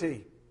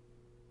integrity.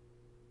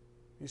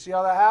 You see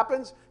how that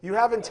happens? You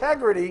have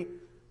integrity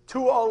to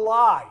a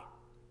lie.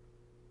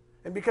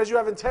 And because you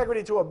have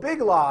integrity to a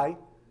big lie,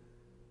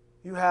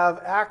 you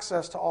have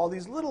access to all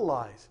these little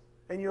lies.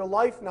 And your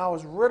life now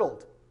is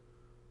riddled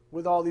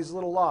with all these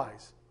little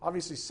lies.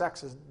 Obviously,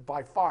 sex is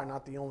by far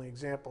not the only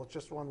example. It's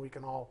just one we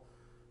can all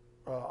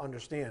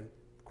understand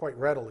quite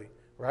readily,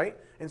 right?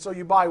 And so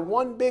you buy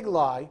one big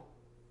lie,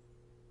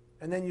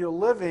 and then you're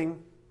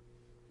living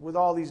with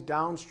all these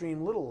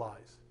downstream little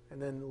lies, and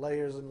then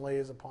layers and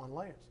layers upon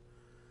layers.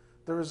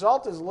 The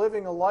result is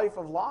living a life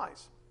of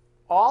lies,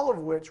 all of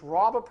which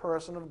rob a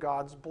person of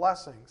God's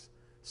blessings.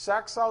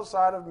 Sex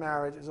outside of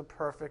marriage is a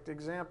perfect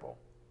example.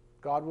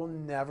 God will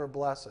never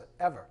bless it,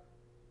 ever.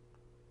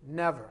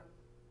 Never.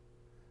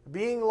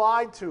 Being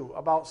lied to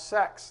about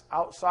sex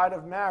outside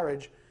of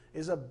marriage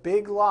is a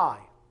big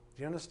lie.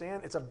 Do you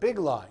understand? It's a big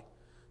lie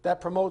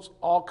that promotes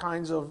all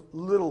kinds of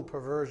little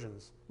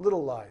perversions,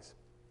 little lies.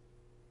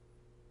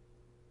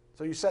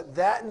 So you set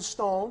that in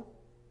stone,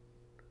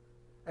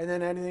 and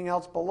then anything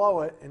else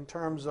below it in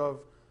terms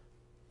of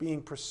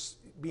being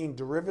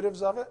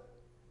derivatives of it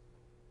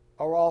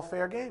are all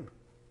fair game.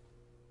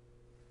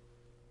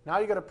 Now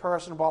you got a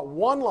person about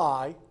one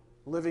lie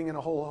living in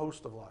a whole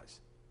host of lies.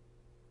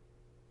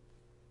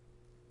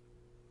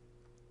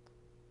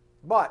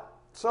 But,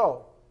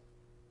 so,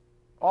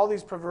 all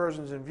these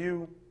perversions in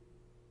view,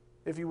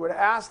 if you were to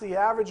ask the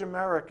average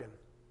American,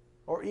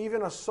 or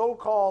even a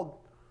so-called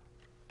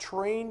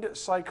trained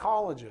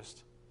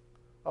psychologist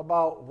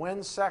about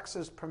when sex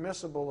is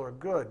permissible or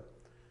good,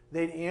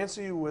 they'd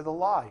answer you with a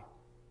lie.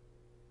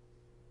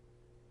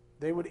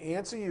 They would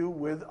answer you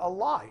with a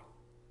lie.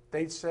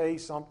 They'd say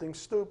something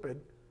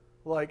stupid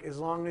like, as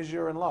long as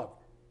you're in love,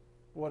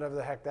 whatever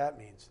the heck that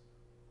means.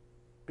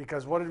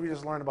 Because what did we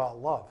just learn about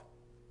love?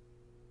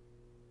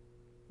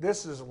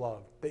 This is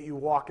love, that you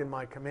walk in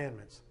my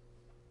commandments.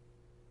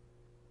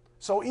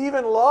 So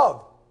even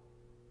love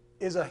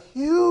is a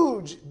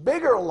huge,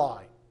 bigger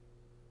lie.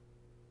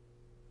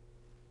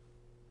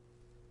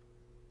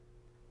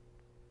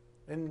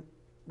 And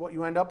what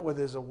you end up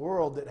with is a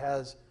world that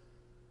has,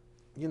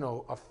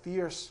 a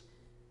fierce,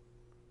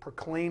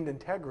 proclaimed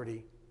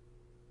integrity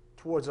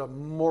towards a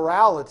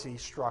morality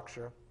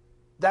structure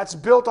that's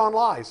built on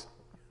lies.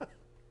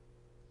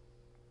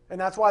 And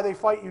that's why they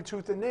fight you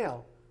tooth and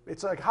nail.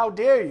 It's like, how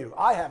dare you?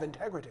 I have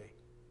integrity.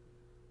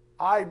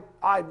 I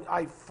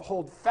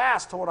hold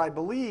fast to what I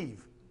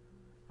believe,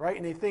 right?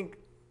 And they think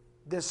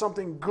there's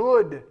something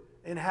good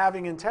in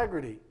having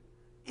integrity,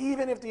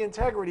 even if the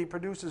integrity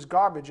produces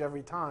garbage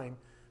every time,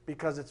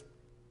 because it's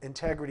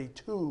integrity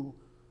to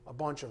a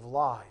bunch of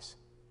lies.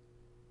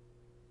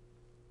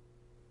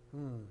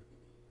 The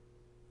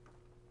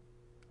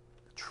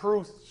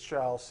truth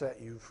shall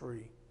set you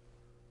free.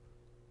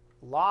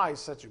 Lies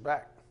set you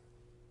back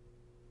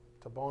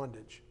to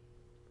bondage.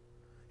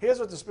 Here's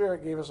what the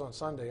Spirit gave us on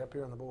Sunday up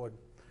here on the board.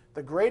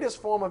 The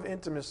greatest form of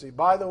intimacy,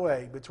 by the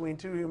way, between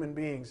two human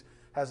beings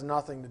has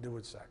nothing to do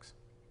with sex.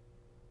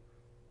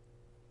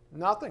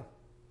 Nothing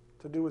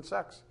to do with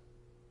sex.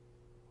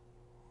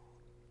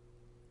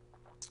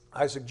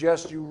 I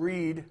suggest you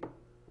read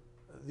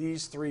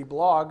these 3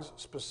 blogs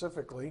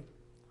specifically: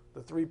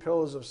 The 3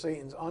 Pillars of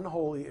Satan's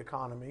Unholy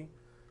Economy,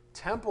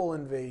 Temple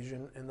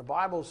Invasion, and the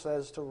Bible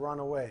Says to Run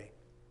Away.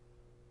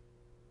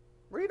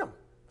 Read them.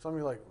 Some of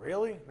you are like,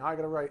 really? Now I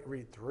got to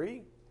read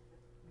 3?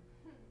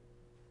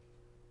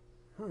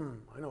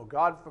 I know,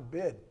 God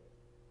forbid,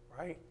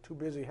 right? Too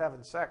busy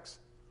having sex.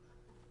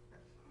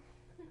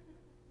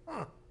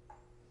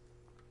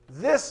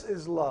 This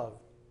is love,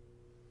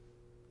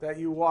 that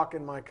you walk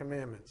in my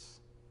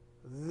commandments.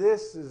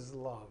 This is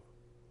love.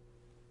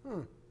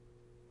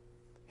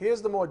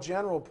 Here's the more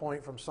general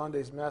point from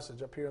Sunday's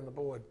message up here on the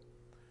board.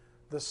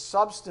 The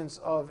substance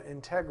of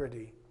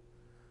integrity.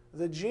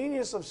 The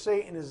genius of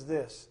Satan is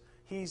this.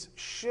 He's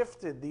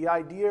shifted the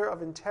idea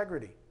of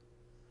integrity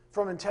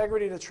from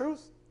integrity to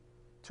truth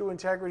to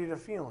integrity to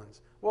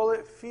feelings. Well,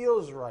 it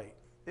feels right.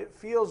 It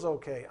feels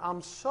okay.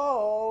 I'm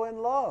so in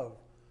love.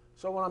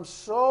 So when I'm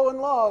so in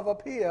love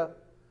up here,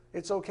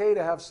 it's okay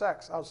to have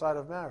sex outside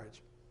of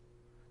marriage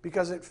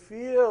because it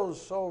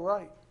feels so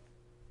right.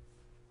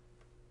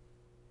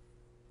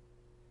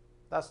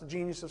 That's the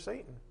genius of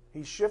Satan.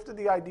 He shifted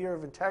the idea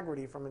of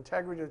integrity from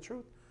integrity to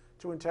truth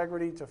to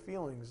integrity to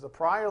feelings. The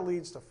prior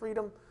leads to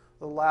freedom,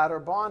 the latter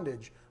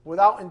bondage.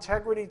 Without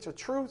integrity to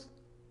truth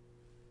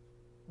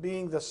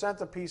being the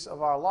centerpiece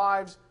of our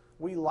lives,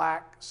 we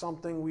lack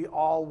something we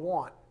all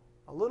want.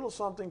 A little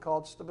something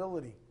called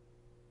stability.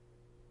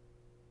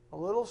 A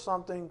little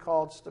something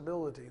called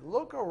stability.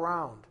 Look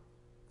around,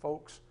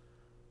 folks.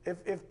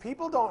 If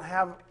people don't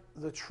have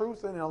the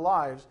truth in their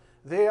lives,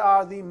 they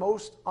are the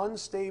most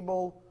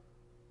unstable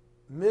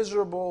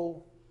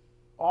miserable,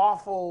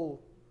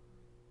 awful,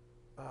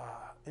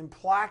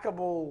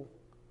 implacable,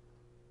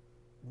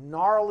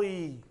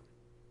 gnarly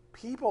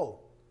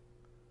people.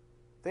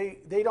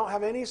 They don't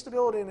have any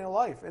stability in their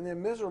life, and they're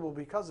miserable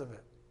because of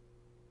it.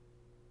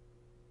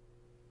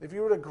 If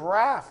you were to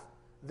graph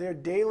their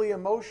daily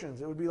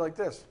emotions, it would be like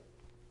this.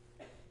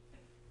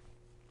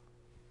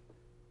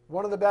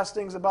 One of the best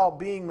things about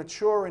being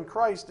mature in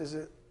Christ is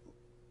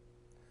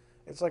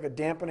it's like a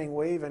dampening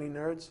wave. Any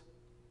nerds?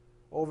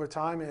 Over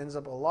time, it ends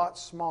up a lot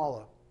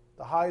smaller.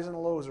 The highs and the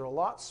lows are a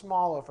lot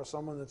smaller for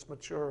someone that's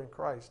mature in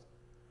Christ.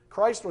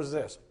 Christ was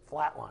this,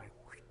 flat line.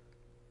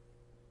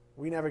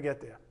 We never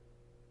get there.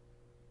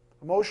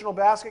 Emotional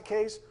basket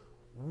case,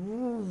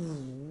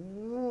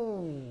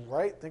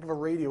 right? Think of a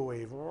radio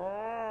wave.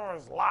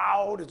 It's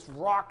loud, it's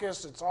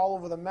raucous, it's all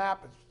over the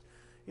map. It's,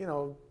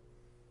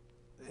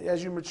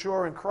 as you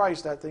mature in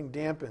Christ, that thing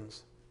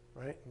dampens,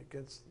 right? It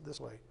gets this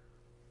way.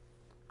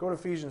 Go to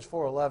Ephesians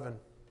 4:11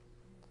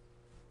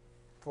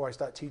 before I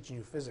start teaching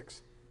you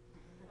physics.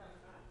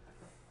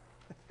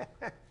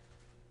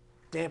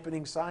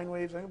 Dampening sine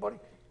waves, anybody?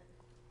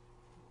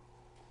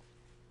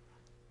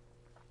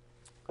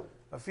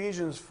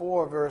 Ephesians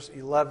 4, verse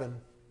 11.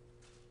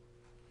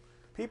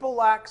 People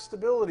lack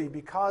stability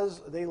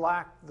because they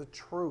lack the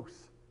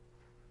truth.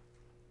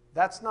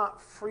 That's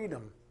not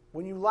freedom.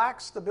 When you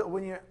lack stability,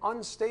 when you're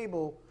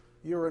unstable,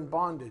 you're in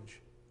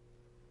bondage.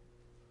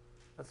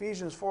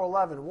 Ephesians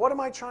 4:11. What am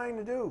I trying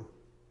to do?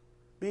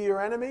 Be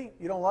your enemy?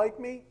 You don't like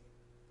me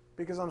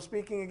because I'm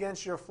speaking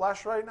against your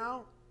flesh right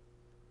now?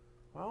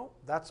 Well,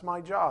 that's my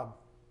job.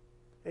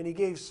 And he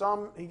gave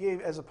some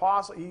as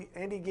apostles,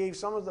 he gave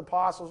some of the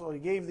apostles, or he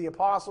gave the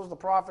apostles, the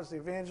prophets, the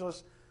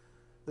evangelists,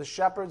 the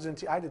shepherds,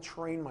 and I had to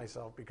train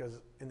myself because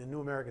in the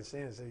New American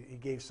Standard he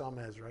gave some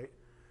as, right?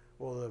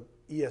 Well, the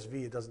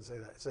ESV, it doesn't say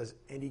that. It says,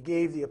 and he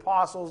gave the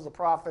apostles, the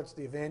prophets,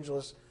 the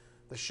evangelists,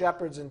 the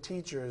shepherds and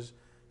teachers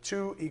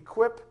to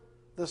equip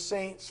the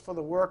saints for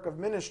the work of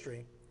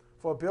ministry,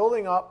 for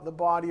building up the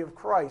body of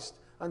Christ,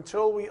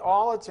 until we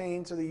all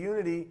attain to the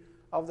unity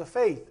of the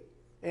faith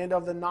and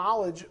of the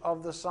knowledge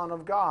of the Son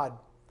of God,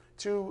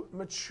 to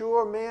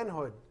mature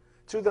manhood,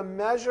 to the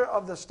measure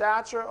of the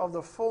stature of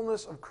the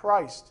fullness of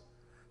Christ,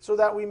 so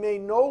that we may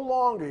no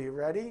longer, you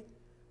ready?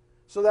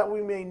 So that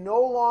we may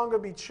no longer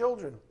be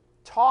children,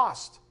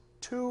 tossed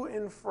to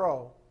and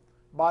fro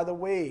by the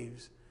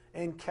waves,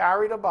 and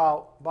carried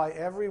about by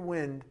every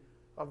wind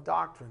of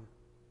doctrine,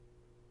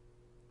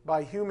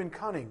 by human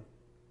cunning,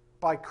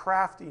 by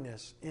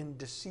craftiness in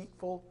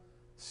deceitful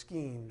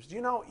schemes. Do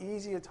you know how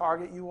easy a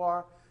target you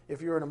are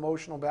if you're an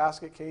emotional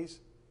basket case?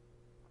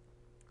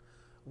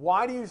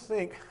 Why do you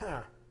think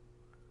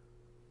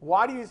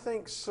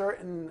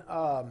certain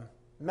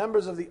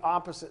members of the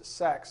opposite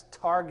sex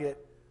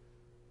target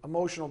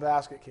emotional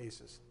basket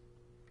cases?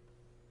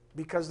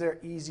 Because they're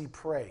easy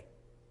prey.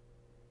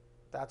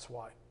 That's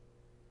why.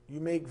 You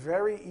make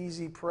very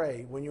easy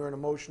prey when you're an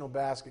emotional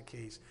basket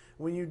case,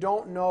 when you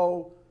don't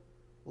know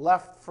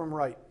left from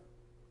right,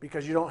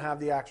 because you don't have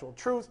the actual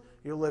truth,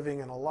 you're living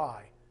in a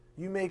lie.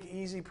 You make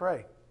easy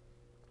prey.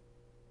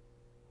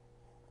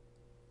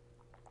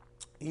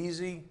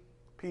 Easy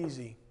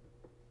peasy.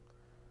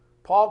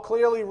 Paul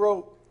clearly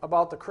wrote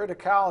about the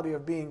criticality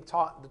of being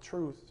taught the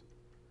truth.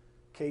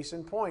 Case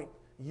in point,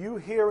 you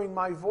hearing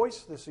my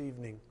voice this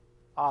evening,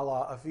 a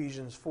la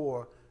Ephesians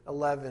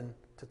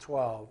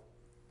 4:11-12.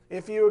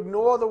 If you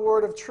ignore the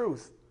word of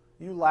truth,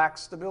 you lack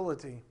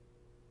stability.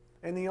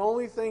 And the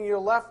only thing you're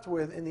left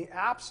with in the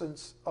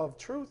absence of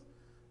truth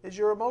is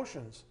your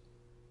emotions.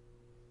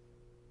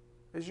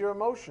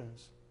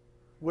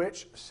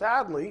 Which,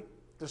 sadly,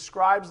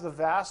 describes the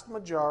vast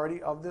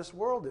majority of this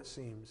world, it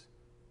seems.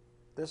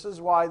 This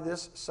is why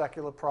this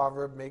secular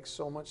proverb makes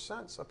so much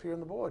sense up here on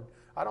the board.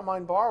 I don't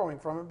mind borrowing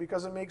from it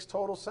because it makes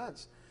total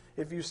sense.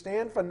 If you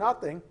stand for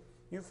nothing,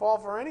 you fall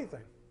for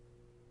anything.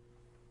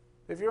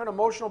 If you're an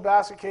emotional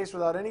basket case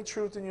without any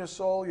truth in your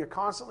soul, you're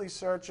constantly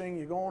searching,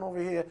 you're going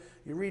over here,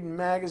 you're reading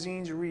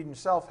magazines, you're reading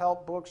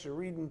self-help books, you're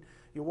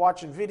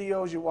watching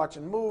videos, you're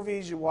watching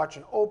movies, you're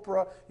watching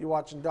Oprah, you're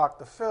watching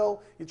Dr.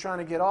 Phil, you're trying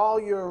to get all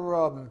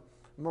your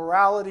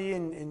morality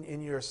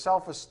and your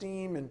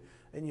self-esteem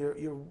and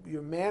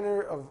your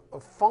manner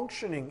of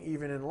functioning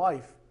even in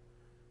life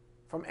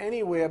from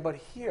anywhere but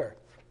here.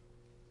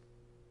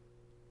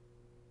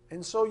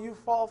 And so you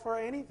fall for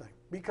anything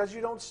because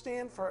you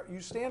stand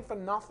for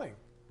nothing.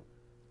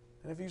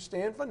 And if you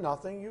stand for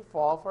nothing, you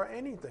fall for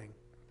anything.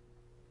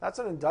 That's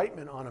an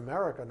indictment on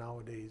America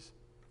nowadays.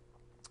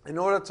 In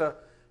order to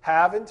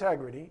have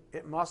integrity,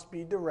 it must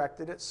be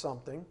directed at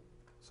something.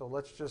 So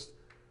let's just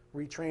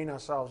retrain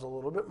ourselves a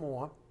little bit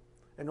more.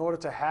 In order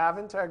to have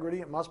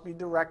integrity, it must be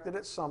directed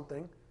at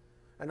something.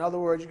 In other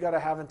words, you've got to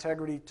have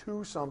integrity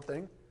to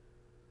something.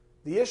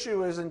 The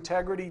issue is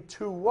integrity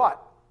to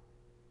what?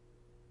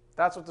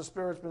 That's what the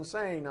Spirit's been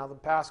saying now the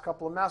past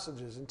couple of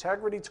messages.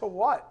 Integrity to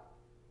what?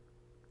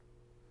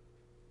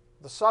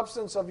 The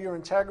substance of your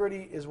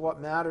integrity is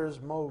what matters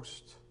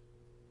most.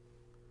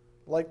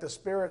 Like the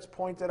Spirit's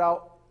pointed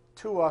out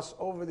to us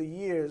over the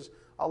years,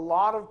 A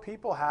lot of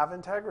people have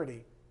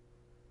integrity,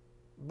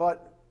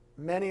 but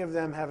many of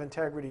them have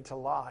integrity to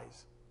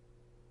lies.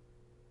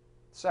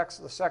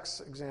 The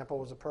sex example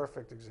was a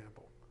perfect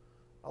example.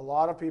 A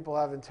lot of people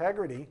have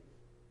integrity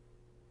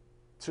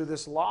to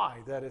this lie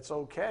that it's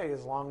okay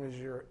as long as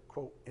you're,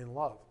 quote, in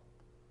love.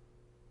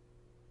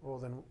 Well,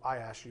 then I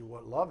ask you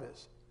what love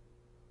is.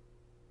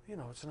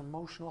 It's an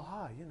emotional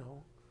high,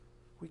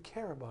 We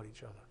care about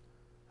each other.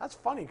 That's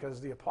funny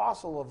because the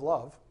apostle of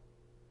love,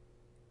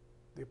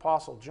 the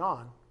apostle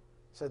John,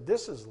 said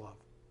this is love,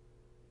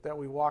 that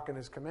we walk in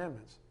his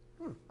commandments.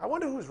 I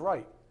wonder who's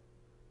right.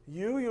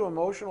 You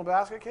emotional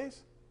basket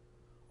case?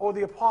 Or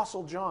the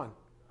apostle John,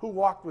 who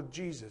walked with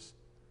Jesus?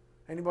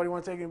 Anybody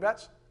want to take any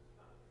bets?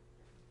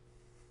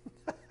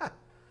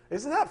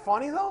 Isn't that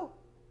funny, though?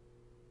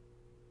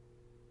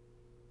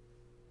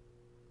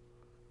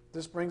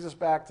 This brings us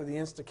back to the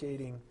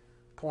instigating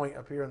point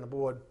up here on the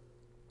board.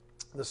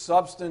 The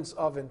substance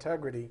of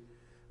integrity.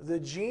 The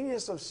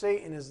genius of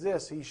Satan is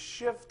this. He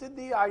shifted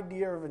the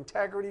idea of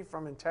integrity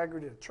from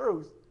integrity to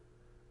truth,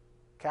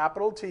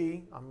 capital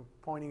T, I'm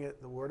pointing at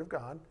the Word of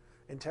God,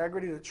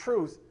 integrity to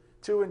truth,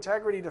 to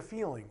integrity to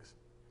feelings.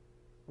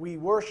 We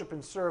worship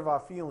and serve our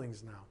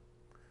feelings now.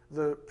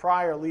 The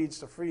prior leads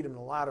to freedom, the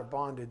latter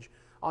bondage.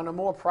 On a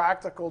more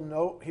practical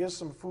note, here's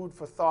some food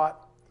for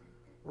thought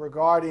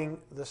regarding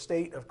the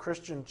state of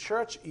Christian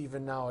church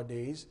even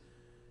nowadays.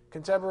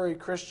 Contemporary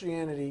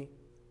Christianity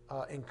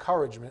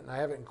encouragement, and I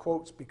have it in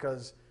quotes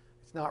because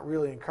it's not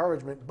really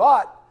encouragement,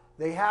 but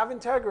they have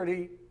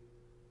integrity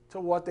to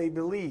what they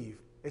believe.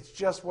 It's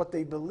just what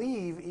they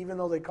believe, even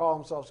though they call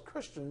themselves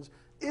Christians,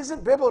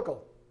 isn't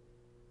biblical.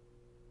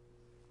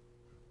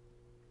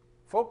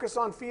 Focus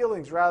on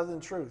feelings rather than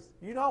truth.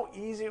 You know how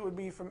easy it would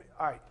be for me?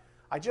 All right,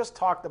 I just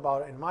talked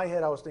about it. In my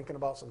head, I was thinking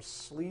about some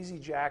sleazy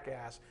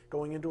jackass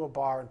going into a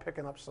bar and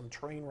picking up some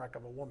train wreck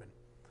of a woman.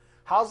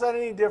 How's that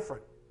any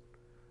different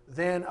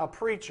than a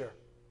preacher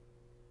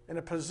in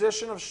a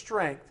position of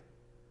strength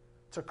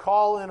to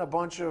call in a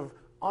bunch of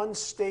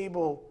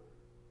unstable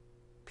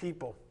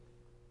people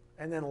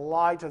and then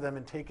lie to them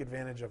and take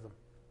advantage of them?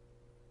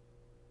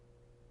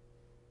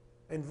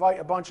 Invite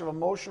a bunch of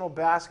emotional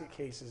basket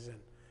cases in.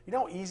 You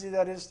know how easy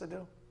that is to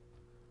do?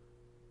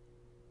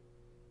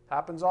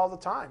 Happens all the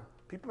time.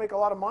 People make a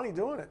lot of money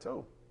doing it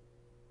too.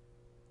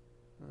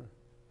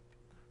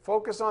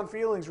 Focus on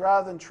feelings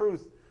rather than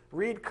truth.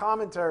 Read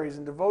commentaries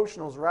and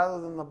devotionals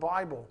rather than the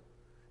Bible.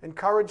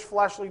 Encourage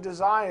fleshly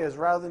desires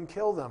rather than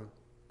kill them.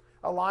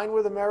 Align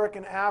with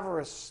American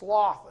avarice,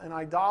 sloth, and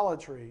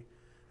idolatry.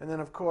 And then,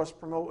 of course,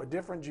 promote a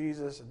different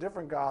Jesus, a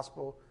different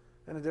gospel,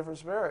 and a different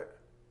spirit.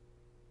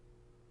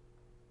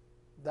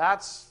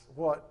 That's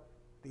what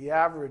the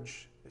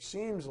average, it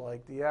seems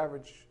like the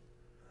average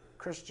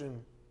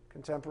Christian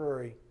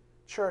contemporary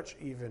church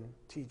even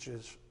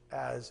teaches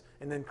as,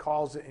 and then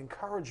calls it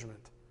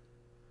encouragement.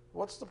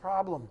 What's the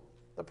problem?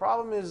 The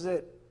problem is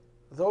that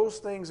those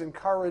things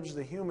encourage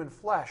the human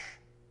flesh,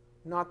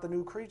 not the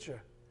new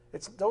creature.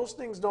 Those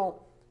things don't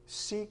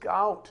seek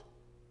out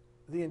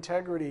the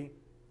integrity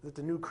that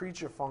the new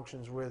creature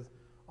functions with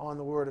on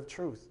the word of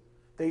truth.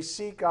 They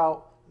seek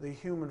out the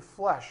human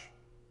flesh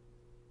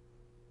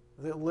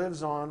that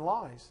lives on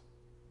lies,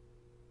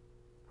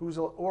 who's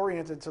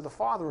oriented to the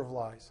father of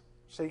lies,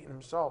 Satan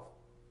himself.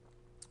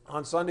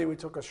 On Sunday, we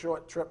took a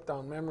short trip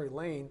down memory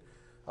lane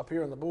up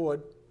here on the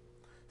board.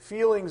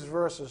 Feelings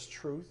versus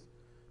truth.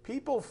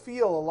 People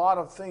feel a lot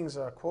of things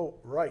are, quote,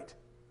 right,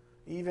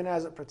 even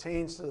as it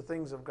pertains to the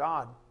things of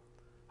God.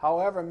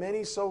 However,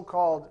 many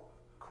so-called,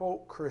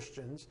 quote,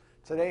 Christians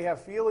today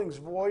have feelings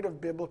void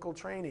of biblical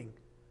training.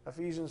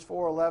 Ephesians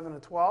 4:11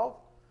 and 12,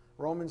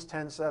 Romans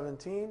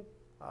 10:17,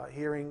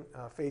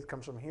 faith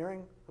comes from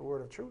hearing the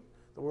word of truth,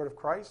 the word of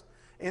Christ.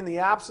 In the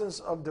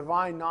absence of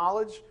divine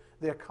knowledge,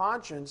 their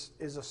conscience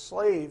is a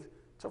slave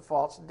to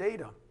false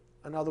data.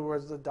 In other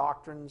words, the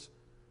doctrines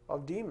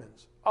of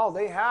demons. Oh,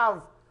 they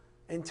have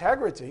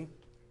integrity,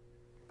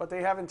 but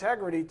they have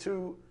integrity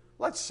to,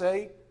 let's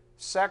say,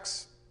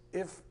 sex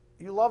if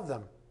you love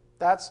them.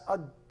 That's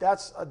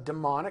a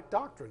demonic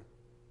doctrine.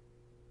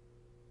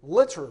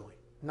 Literally.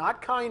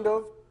 Not kind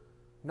of,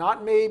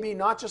 not maybe,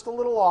 not just a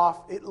little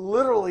off. It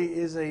literally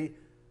is a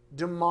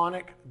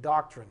demonic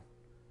doctrine.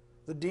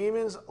 The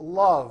demons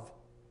love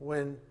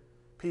when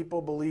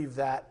people believe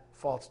that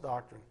false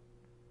doctrine.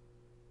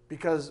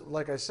 Because,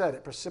 like I said,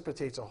 it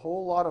precipitates a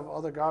whole lot of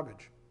other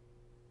garbage.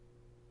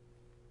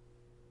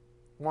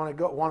 Want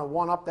to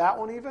one-up that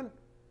one even?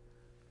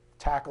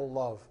 Tackle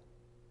love.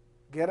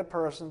 Get a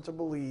person to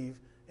believe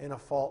in a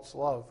false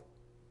love.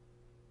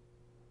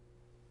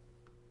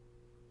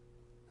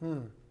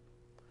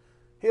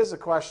 Here's a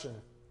question.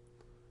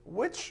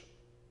 Which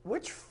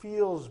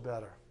feels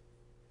better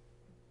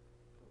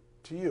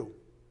to you?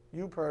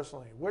 You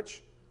personally.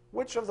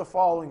 Which of the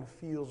following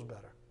feels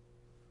better?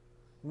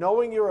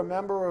 Knowing you're a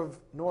member of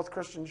North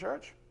Christian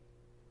Church?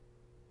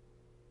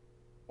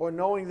 Or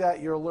knowing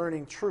that you're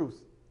learning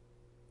truth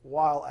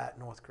while at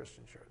North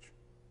Christian Church?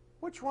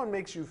 Which one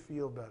makes you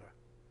feel better?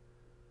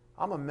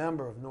 I'm a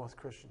member of North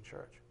Christian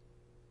Church.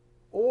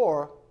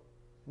 Or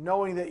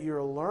knowing that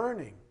you're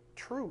learning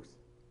truth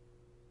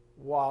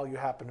while you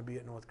happen to be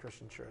at North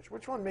Christian Church?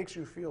 Which one makes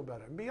you feel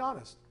better? And be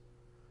honest.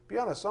 Be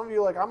honest. Some of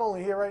you are like, I'm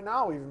only here right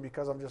now even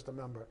because I'm just a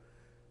member.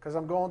 Because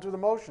I'm going through the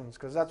motions.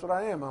 Because that's what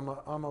I am.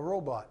 I'm a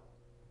robot.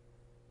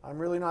 I'm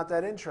really not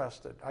that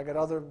interested. I got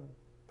other,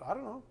 I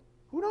don't know.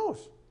 Who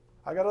knows?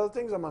 I got other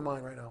things on my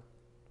mind right now.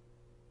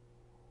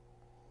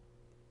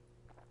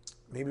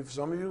 Maybe for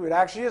some of you, it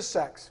actually is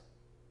sex.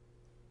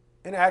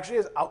 And it actually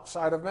is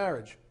outside of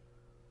marriage.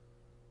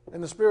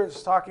 And the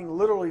Spirit's talking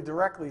literally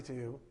directly to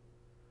you,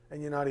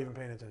 and you're not even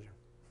paying attention.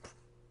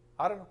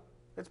 I don't know.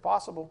 It's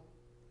possible.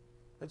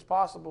 It's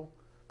possible.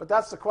 But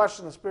that's the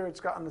question the Spirit's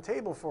got on the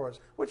table for us.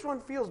 Which one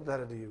feels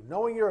better to you?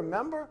 Knowing you're a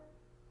member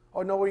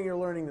or knowing you're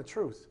learning the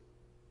truth?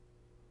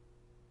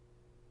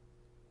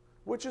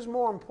 Which is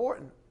more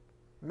important?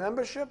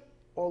 Membership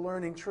or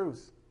learning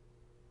truth?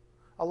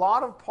 A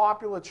lot of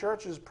popular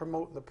churches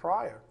promote the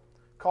prior,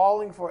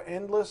 calling for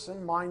endless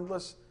and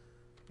mindless,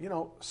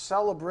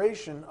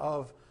 celebration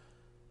of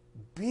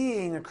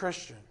being a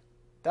Christian.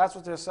 That's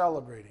what they're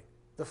celebrating.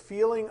 The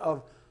feeling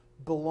of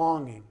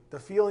belonging. The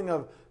feeling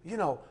of,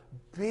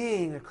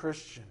 being a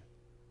Christian.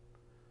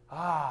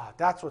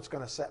 That's what's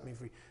going to set me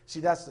free. See,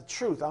 that's the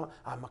truth.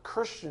 I'm a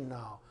Christian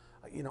now.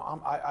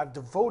 I've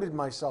devoted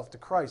myself to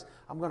Christ.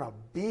 I'm going to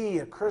be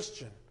a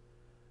Christian.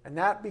 And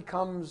that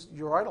becomes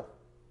your idol.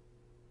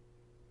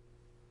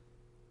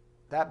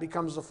 That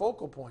becomes the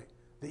focal point,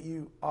 that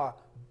you are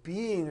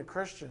being a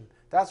Christian.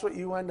 That's what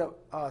you end up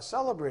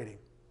celebrating.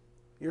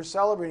 You're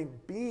celebrating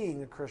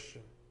being a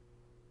Christian.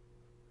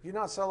 You're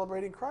not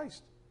celebrating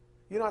Christ.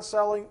 You're not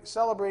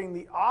celebrating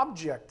the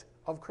object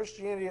of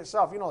Christianity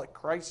itself. Like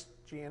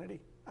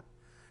Christianity.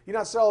 You're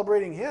not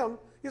celebrating Him.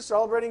 You're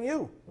celebrating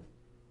you.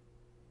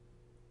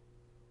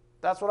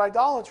 That's what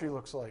idolatry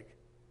looks like.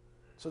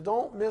 So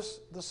don't miss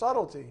the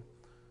subtlety.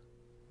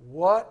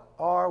 What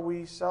are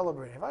we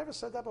celebrating? Have I ever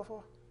said that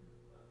before?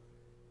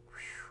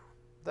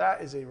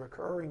 That is a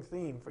recurring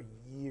theme for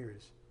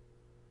years.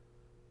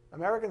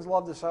 Americans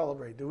love to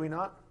celebrate, do we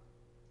not?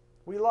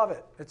 We love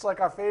it. It's like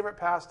our favorite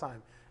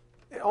pastime.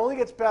 It only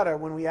gets better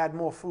when we add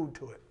more food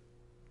to it.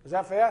 Is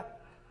that fair?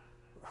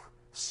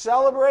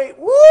 Celebrate,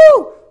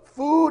 woo!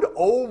 Food,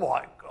 oh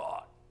my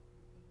God.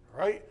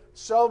 Right?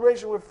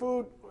 Celebration with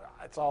food,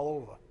 it's all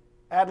over.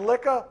 Add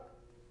liquor,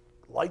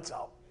 lights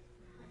out.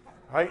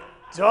 Right?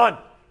 Done.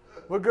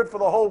 We're good for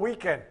the whole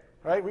weekend.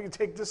 Right? We can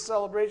take this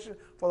celebration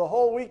for the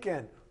whole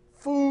weekend.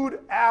 Food,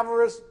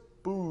 avarice,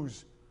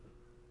 booze.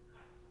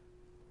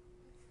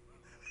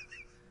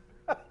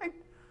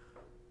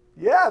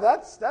 Yeah,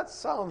 that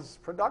sounds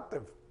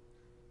productive.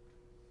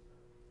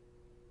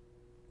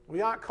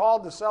 We aren't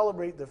called to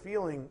celebrate the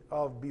feeling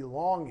of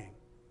belonging.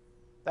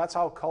 That's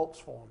how cults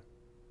form.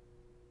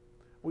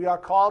 We are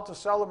called to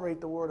celebrate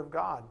the Word of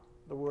God,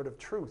 the Word of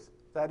truth.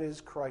 That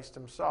is Christ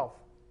Himself.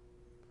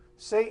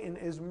 Satan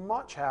is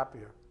much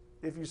happier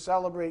if you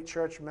celebrate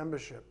church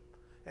membership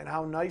and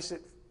how nice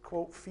it,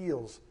 quote,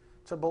 feels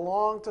to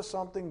belong to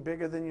something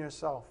bigger than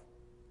yourself.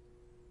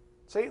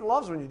 Satan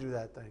loves when you do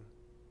that thing.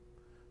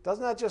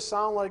 Doesn't that just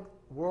sound like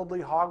worldly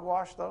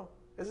hogwash, though?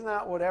 Isn't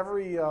that what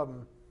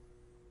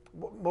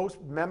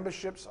most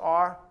memberships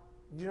are?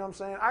 You know what I'm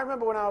saying? I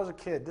remember when I was a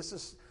kid. This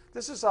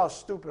is how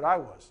stupid I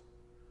was,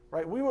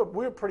 right? We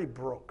were pretty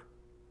broke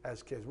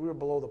as kids. We were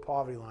below the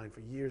poverty line for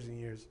years and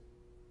years,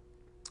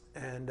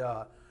 and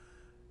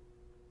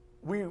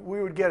we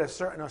would get a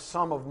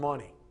sum of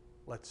money,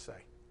 let's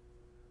say,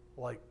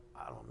 like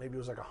I don't know, maybe it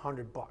was like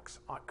 $100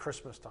 on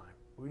Christmas time.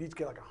 We'd each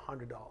get like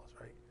 $100,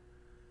 right?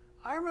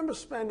 I remember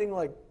spending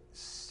like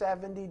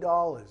 $70.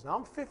 Now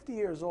I'm 50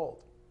 years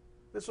old.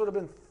 This would have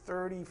been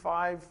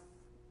 35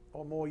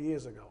 or more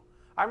years ago.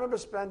 I remember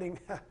spending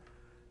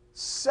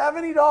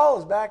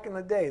 $70 back in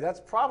the day. That's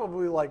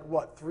probably like,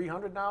 what,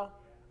 300 now?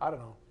 I don't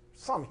know.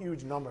 Some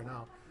huge number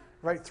now,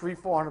 right?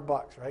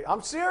 $300-400, right?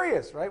 I'm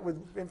serious, right? With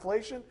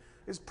inflation,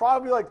 it's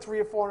probably like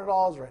 $300 or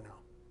 $400 right now,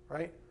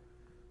 right?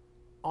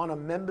 On a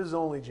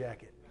members-only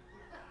jacket.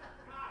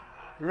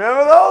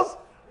 Remember those?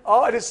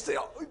 Oh, it is.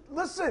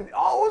 Listen,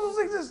 all those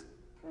things, this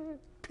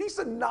piece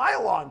of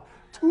nylon,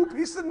 2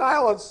 pieces of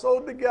nylon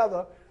sewed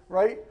together,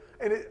 right?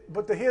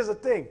 But here's the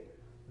thing: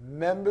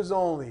 members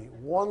only.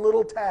 One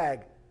little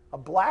tag, a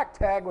black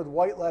tag with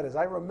white letters.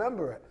 I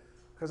remember it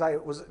because I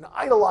was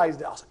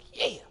idolized. I was like,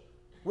 yeah,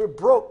 we're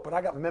broke, but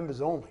I got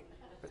members only.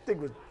 I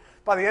think was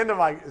by the end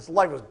of his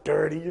life was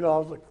dirty, I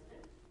was like,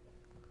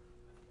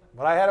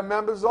 but I had a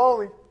members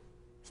only.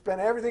 Spent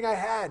everything I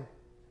had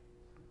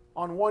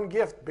on one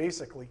gift,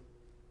 basically.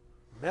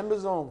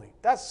 Members only.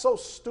 That's so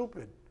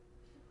stupid.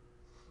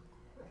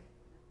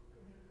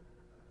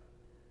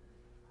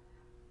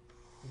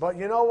 But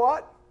you know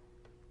what?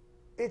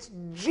 It's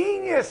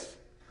genius.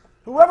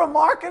 Whoever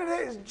marketed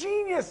it is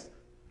genius.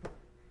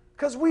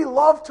 Because we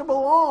love to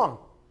belong.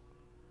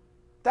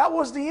 That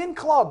was the in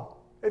club.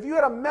 If you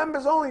had a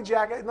members only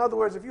jacket, in other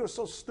words, if you were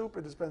so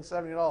stupid to spend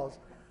 $70,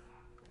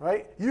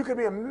 right? You could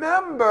be a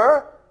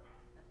member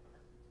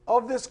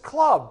of this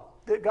club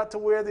that got to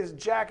wear this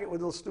jacket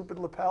with those stupid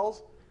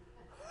lapels.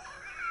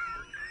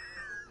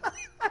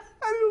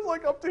 And he was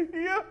like up to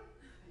here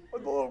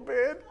with the little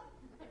beard.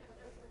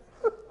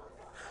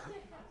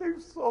 He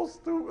was so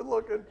stupid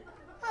looking.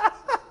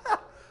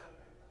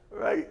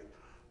 Right?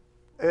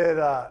 And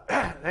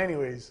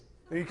anyways,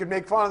 you could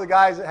make fun of the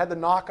guys that had the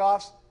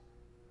knockoffs.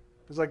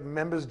 It was like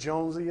Members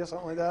Jonesy or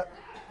something like that.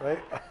 Right?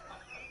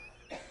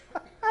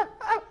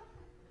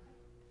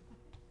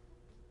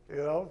 You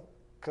know?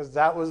 Because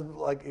that was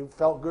like, it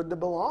felt good to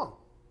belong.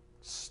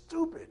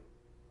 Stupid.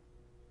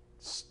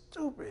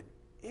 Stupid.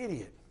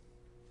 Idiot.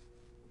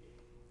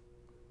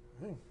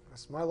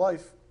 That's my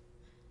life.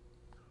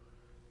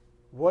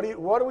 What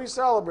are we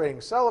celebrating?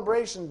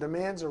 Celebration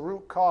demands a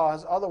root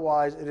cause,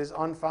 otherwise it is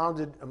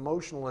unfounded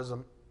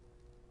emotionalism.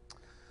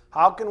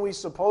 How can we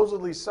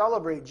supposedly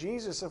celebrate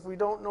Jesus if we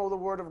don't know the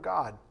Word of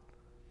God,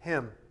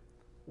 Him?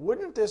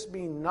 Wouldn't this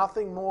be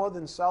nothing more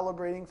than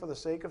celebrating for the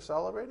sake of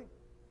celebrating?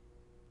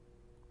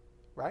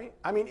 Right?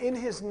 I mean, in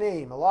His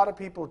name, a lot of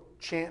people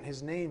chant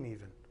His name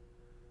even.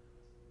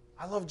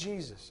 I love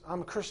Jesus.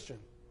 I'm a Christian.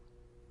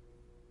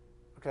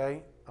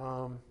 Okay?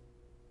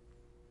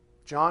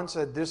 John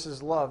said, this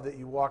is love, that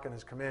you walk in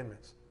His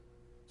commandments.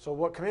 So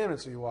what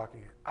commandments are you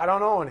walking in? I don't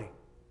know any.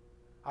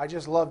 I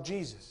just love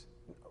Jesus.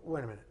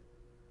 Wait a minute.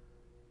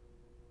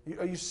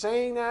 Are you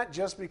saying that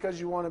just because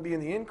you want to be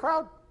in the in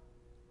crowd?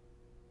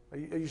 Are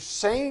you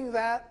saying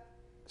that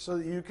so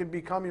that you can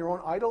become your own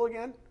idol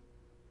again?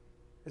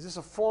 Is this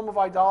a form of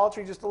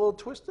idolatry, just a little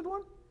twisted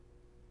one?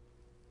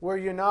 Where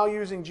you're now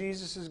using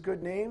Jesus'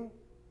 good name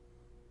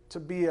to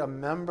be a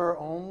member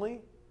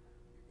only?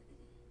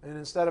 And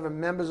instead of a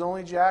members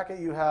only jacket,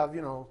 you have,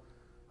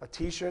 a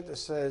t-shirt that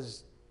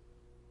says,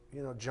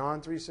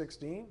 John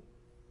 3:16,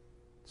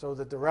 so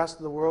that the rest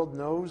of the world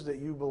knows that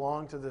you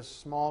belong to this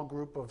small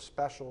group of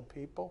special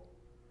people.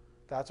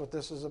 That's what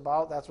this is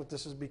about. That's what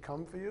this has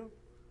become for you.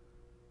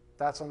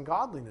 That's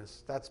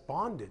ungodliness. That's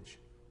bondage.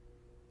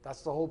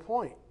 That's the whole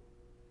point.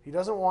 He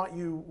doesn't want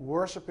you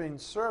worshiping,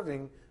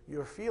 serving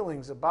your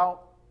feelings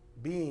about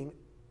being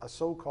a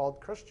so-called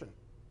Christian.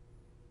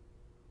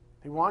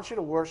 He wants you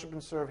to worship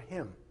and serve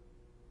Him.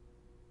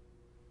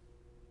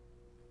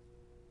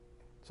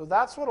 So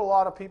that's what a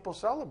lot of people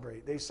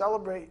celebrate. They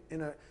celebrate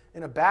in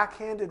a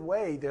backhanded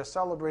way. They're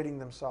celebrating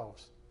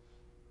themselves.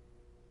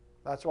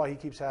 That's why he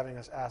keeps having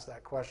us ask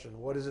that question.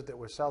 What is it that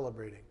we're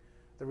celebrating?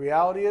 The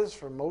reality is,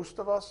 for most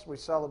of us, we're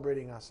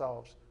celebrating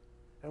ourselves.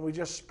 And we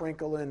just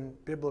sprinkle in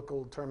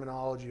biblical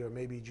terminology or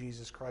maybe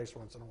Jesus Christ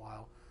once in a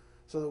while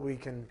so that we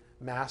can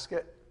mask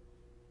it.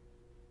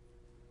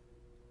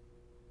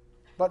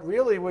 But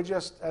really, we're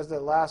just, as the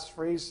last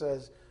phrase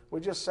says,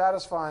 we're just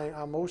satisfying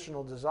our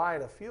emotional desire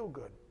to feel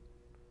good.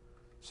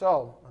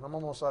 So, and I'm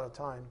almost out of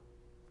time,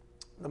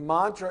 the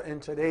mantra in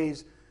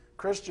today's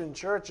Christian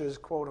churches,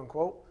 quote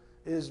unquote,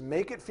 is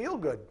make it feel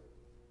good.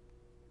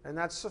 And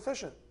that's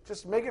sufficient.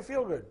 Just make it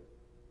feel good.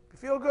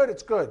 If you feel good,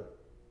 it's good.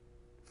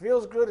 If it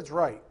feels good, it's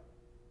right.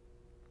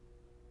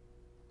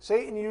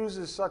 Satan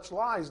uses such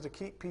lies to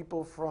keep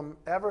people from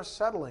ever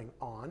settling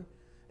on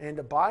and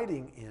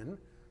abiding in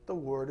the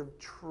word of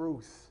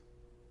truth.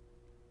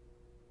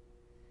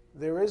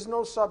 There is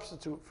no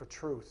substitute for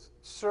truth.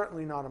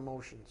 Certainly not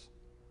emotions.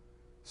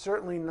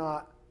 Certainly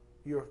not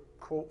your,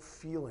 quote,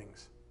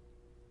 feelings.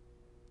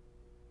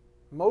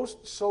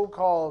 Most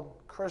so-called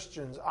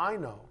Christians I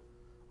know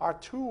are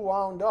too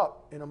wound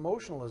up in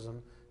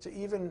emotionalism to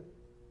even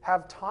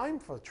have time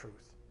for truth.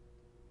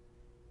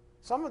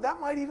 Some of that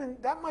might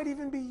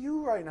even be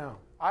you right now.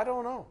 I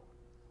don't know.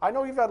 I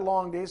know you've had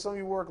long days. Some of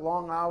you work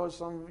long hours.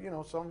 Some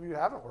of you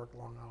haven't worked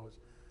long hours.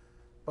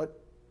 But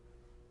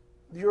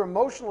your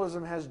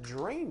emotionalism has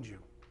drained you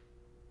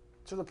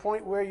to the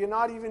point where you're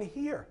not even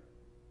here.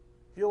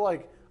 You're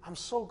like, I'm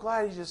so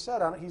glad he just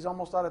said he's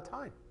almost out of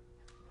time.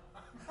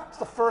 It's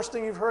the first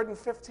thing you've heard in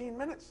 15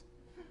 minutes.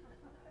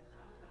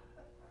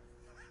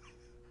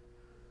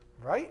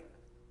 Right?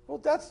 Well,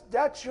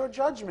 that's your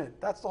judgment.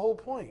 That's the whole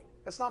point.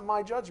 That's not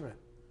my judgment.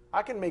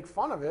 I can make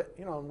fun of it,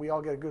 and we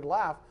all get a good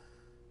laugh.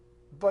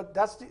 But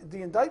that's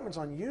the indictment's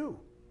on you.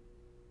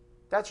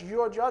 That's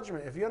your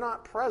judgment. If you're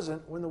not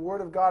present when the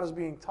Word of God is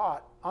being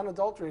taught,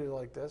 unadulterated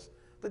like this,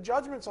 the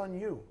judgment's on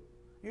you.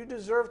 You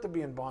deserve to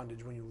be in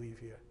bondage when you leave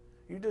here.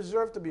 You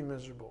deserve to be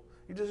miserable.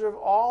 You deserve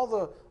all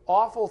the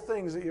awful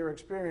things that you're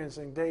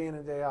experiencing day in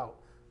and day out.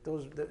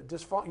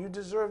 You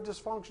deserve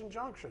dysfunction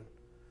junction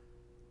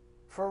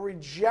for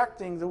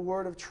rejecting the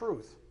word of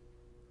truth.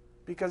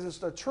 Because it's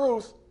the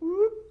truth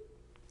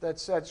that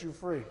sets you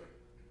free.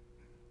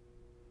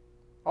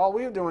 All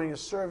we're doing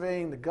is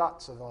surveying the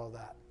guts of all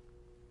that.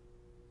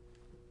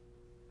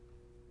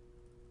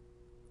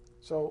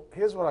 So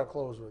here's what I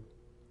close with.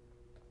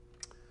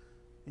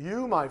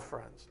 You, my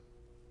friends,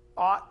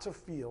 ought to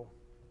feel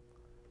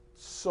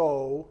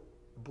so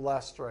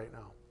blessed right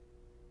now.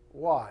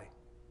 Why?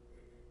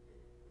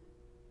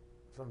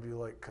 Some of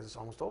you are like, because it's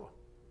almost over.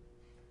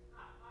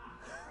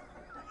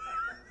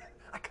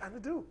 I kind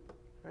of do,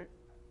 right?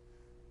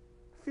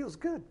 It feels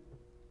good.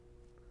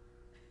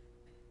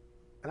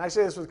 And I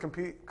say this with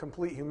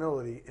complete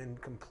humility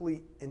and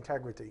complete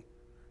integrity.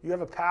 You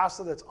have a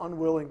pastor that's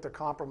unwilling to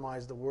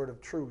compromise the word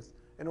of truth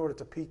in order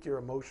to pique your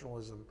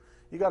emotionalism.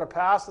 You got a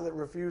pastor that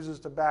refuses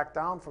to back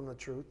down from the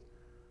truth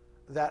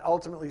that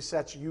ultimately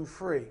sets you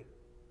free.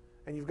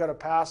 And you've got a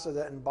pastor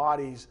that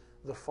embodies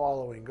the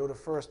following. Go to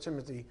 1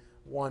 Timothy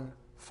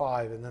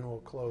 1:5, and then we'll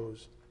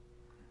close.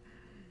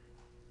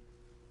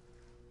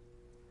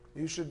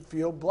 You should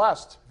feel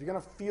blessed. If you're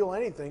going to feel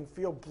anything,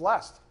 feel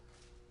blessed.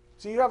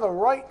 So you have a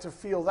right to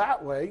feel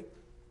that way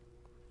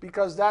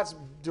because that's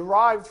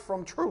derived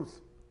from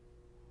truth.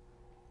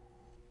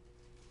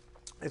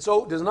 And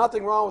so there's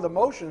nothing wrong with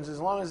emotions as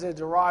long as they're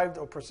derived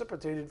or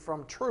precipitated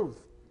from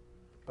truth.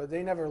 But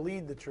they never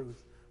lead the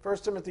truth. 1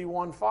 Timothy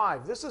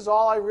 1:5. This is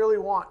all I really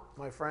want,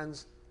 my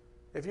friends.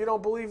 If you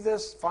don't believe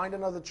this, find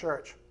another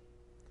church.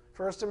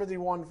 1 Timothy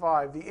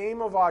 1:5. The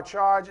aim of our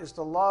charge is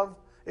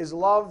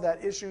love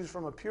that issues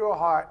from a pure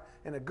heart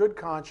and a good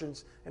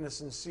conscience and a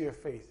sincere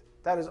faith.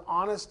 That is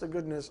honest to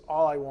goodness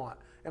all I want.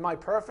 Am I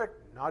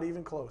perfect? Not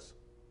even close.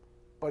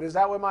 But is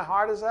that where my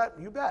heart is at?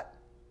 You bet.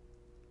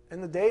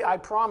 And the day, I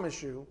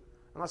promise you,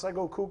 unless I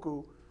go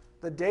cuckoo,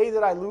 the day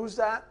that I lose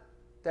that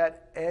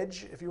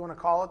edge, if you want to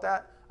call it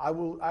that, I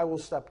will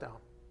step down.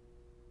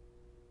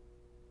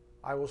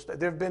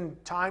 There have been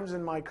times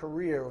in my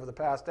career over the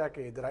past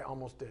decade that I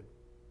almost did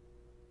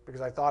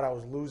because I thought I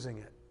was losing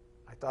it.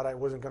 I thought I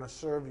wasn't going to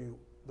serve you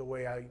the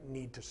way I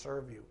need to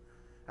serve you.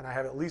 And I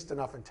had at least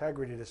enough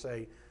integrity to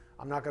say,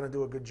 I'm not going to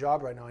do a good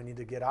job right now. I need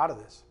to get out of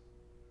this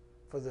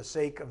for the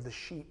sake of the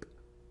sheep.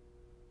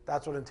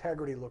 That's what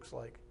integrity looks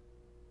like.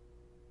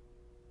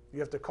 You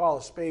have to call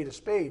a spade,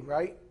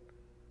 right?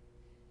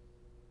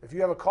 If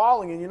you have a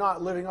calling and you're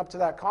not living up to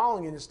that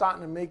calling and it's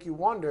starting to make you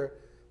wonder,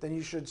 then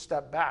you should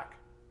step back.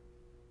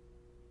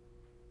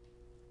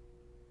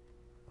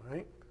 All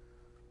right?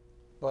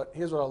 But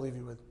here's what I'll leave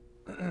you with.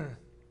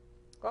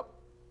 Oh,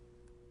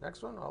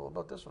 next one, all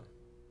about this one.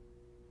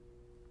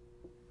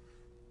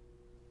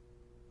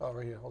 Oh,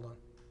 right here, hold on.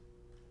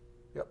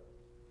 Yep.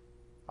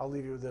 I'll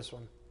leave you with this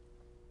one.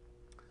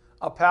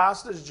 A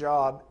pastor's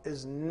job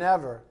is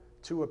never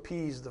to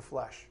appease the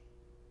flesh.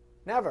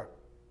 Never.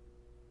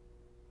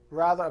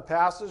 Rather, a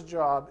pastor's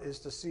job is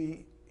to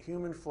see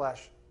human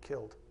flesh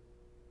killed.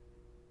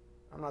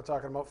 I'm not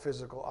talking about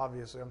physical,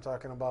 obviously. I'm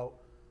talking about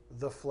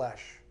the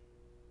flesh.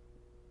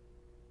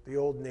 The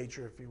old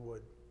nature, if you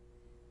would.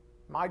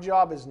 My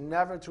job is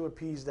never to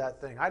appease that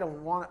thing. I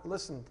don't want to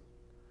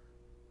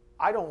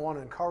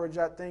encourage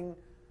that thing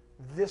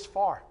this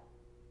far.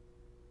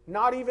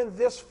 Not even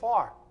this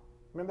far.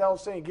 Remember that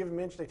old saying, give them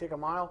an inch, they take a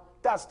mile?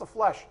 That's the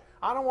flesh.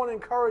 I don't want to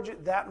encourage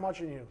it that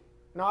much in you.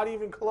 Not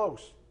even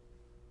close.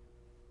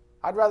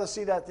 I'd rather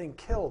see that thing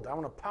killed. I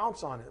want to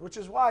pounce on it. Which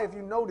is why, if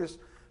you notice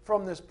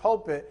from this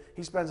pulpit,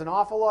 we spend an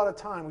awful lot of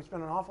time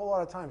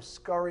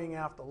scurrying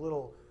after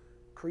little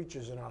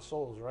creatures in our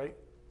souls, right?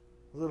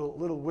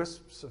 Little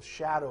wisps of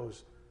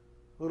shadows,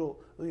 little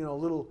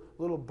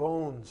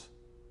bones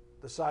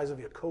the size of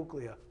your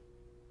cochlea.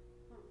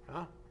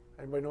 Huh?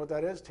 Anybody know what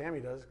that is? Tammy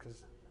does,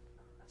 because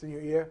it's in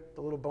your ear,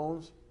 the little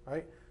bones,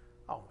 right?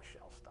 Oh,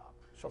 Michelle, stop.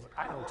 Michelle's like,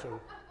 I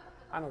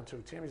know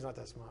too. Tammy's not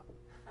that smart.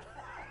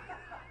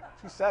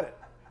 She said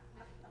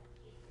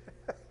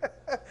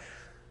it.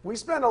 We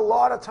spend a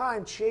lot of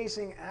time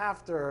chasing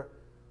after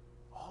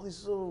all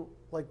these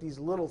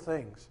little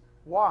things.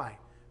 Why?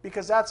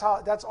 Because that's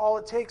all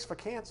it takes for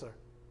cancer.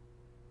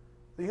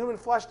 The human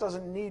flesh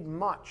doesn't need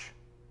much,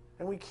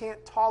 and we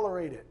can't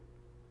tolerate it.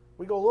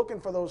 We go looking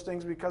for those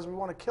things because we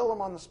want to kill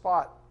them on the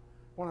spot.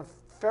 We want to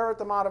ferret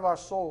them out of our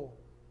soul.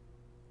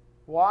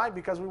 Why?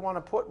 Because we want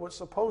to put what's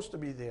supposed to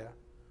be there,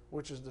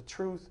 which is the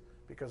truth,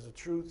 because the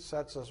truth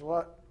sets us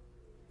what?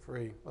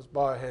 Free. Let's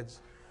bow our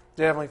heads.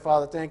 Dear Heavenly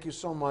Father, thank you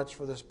so much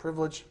for this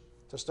privilege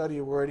to study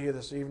your word here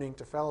this evening,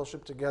 to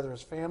fellowship together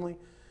as family.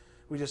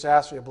 We just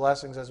ask for your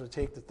blessings as we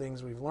take the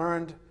things we've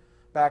learned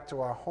back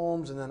to our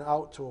homes and then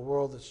out to a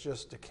world that's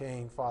just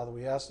decaying. Father,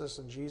 we ask this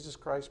in Jesus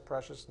Christ's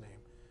precious name.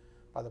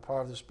 By the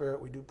power of the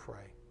Spirit, we do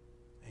pray.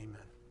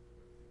 Amen.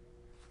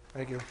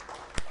 Thank you.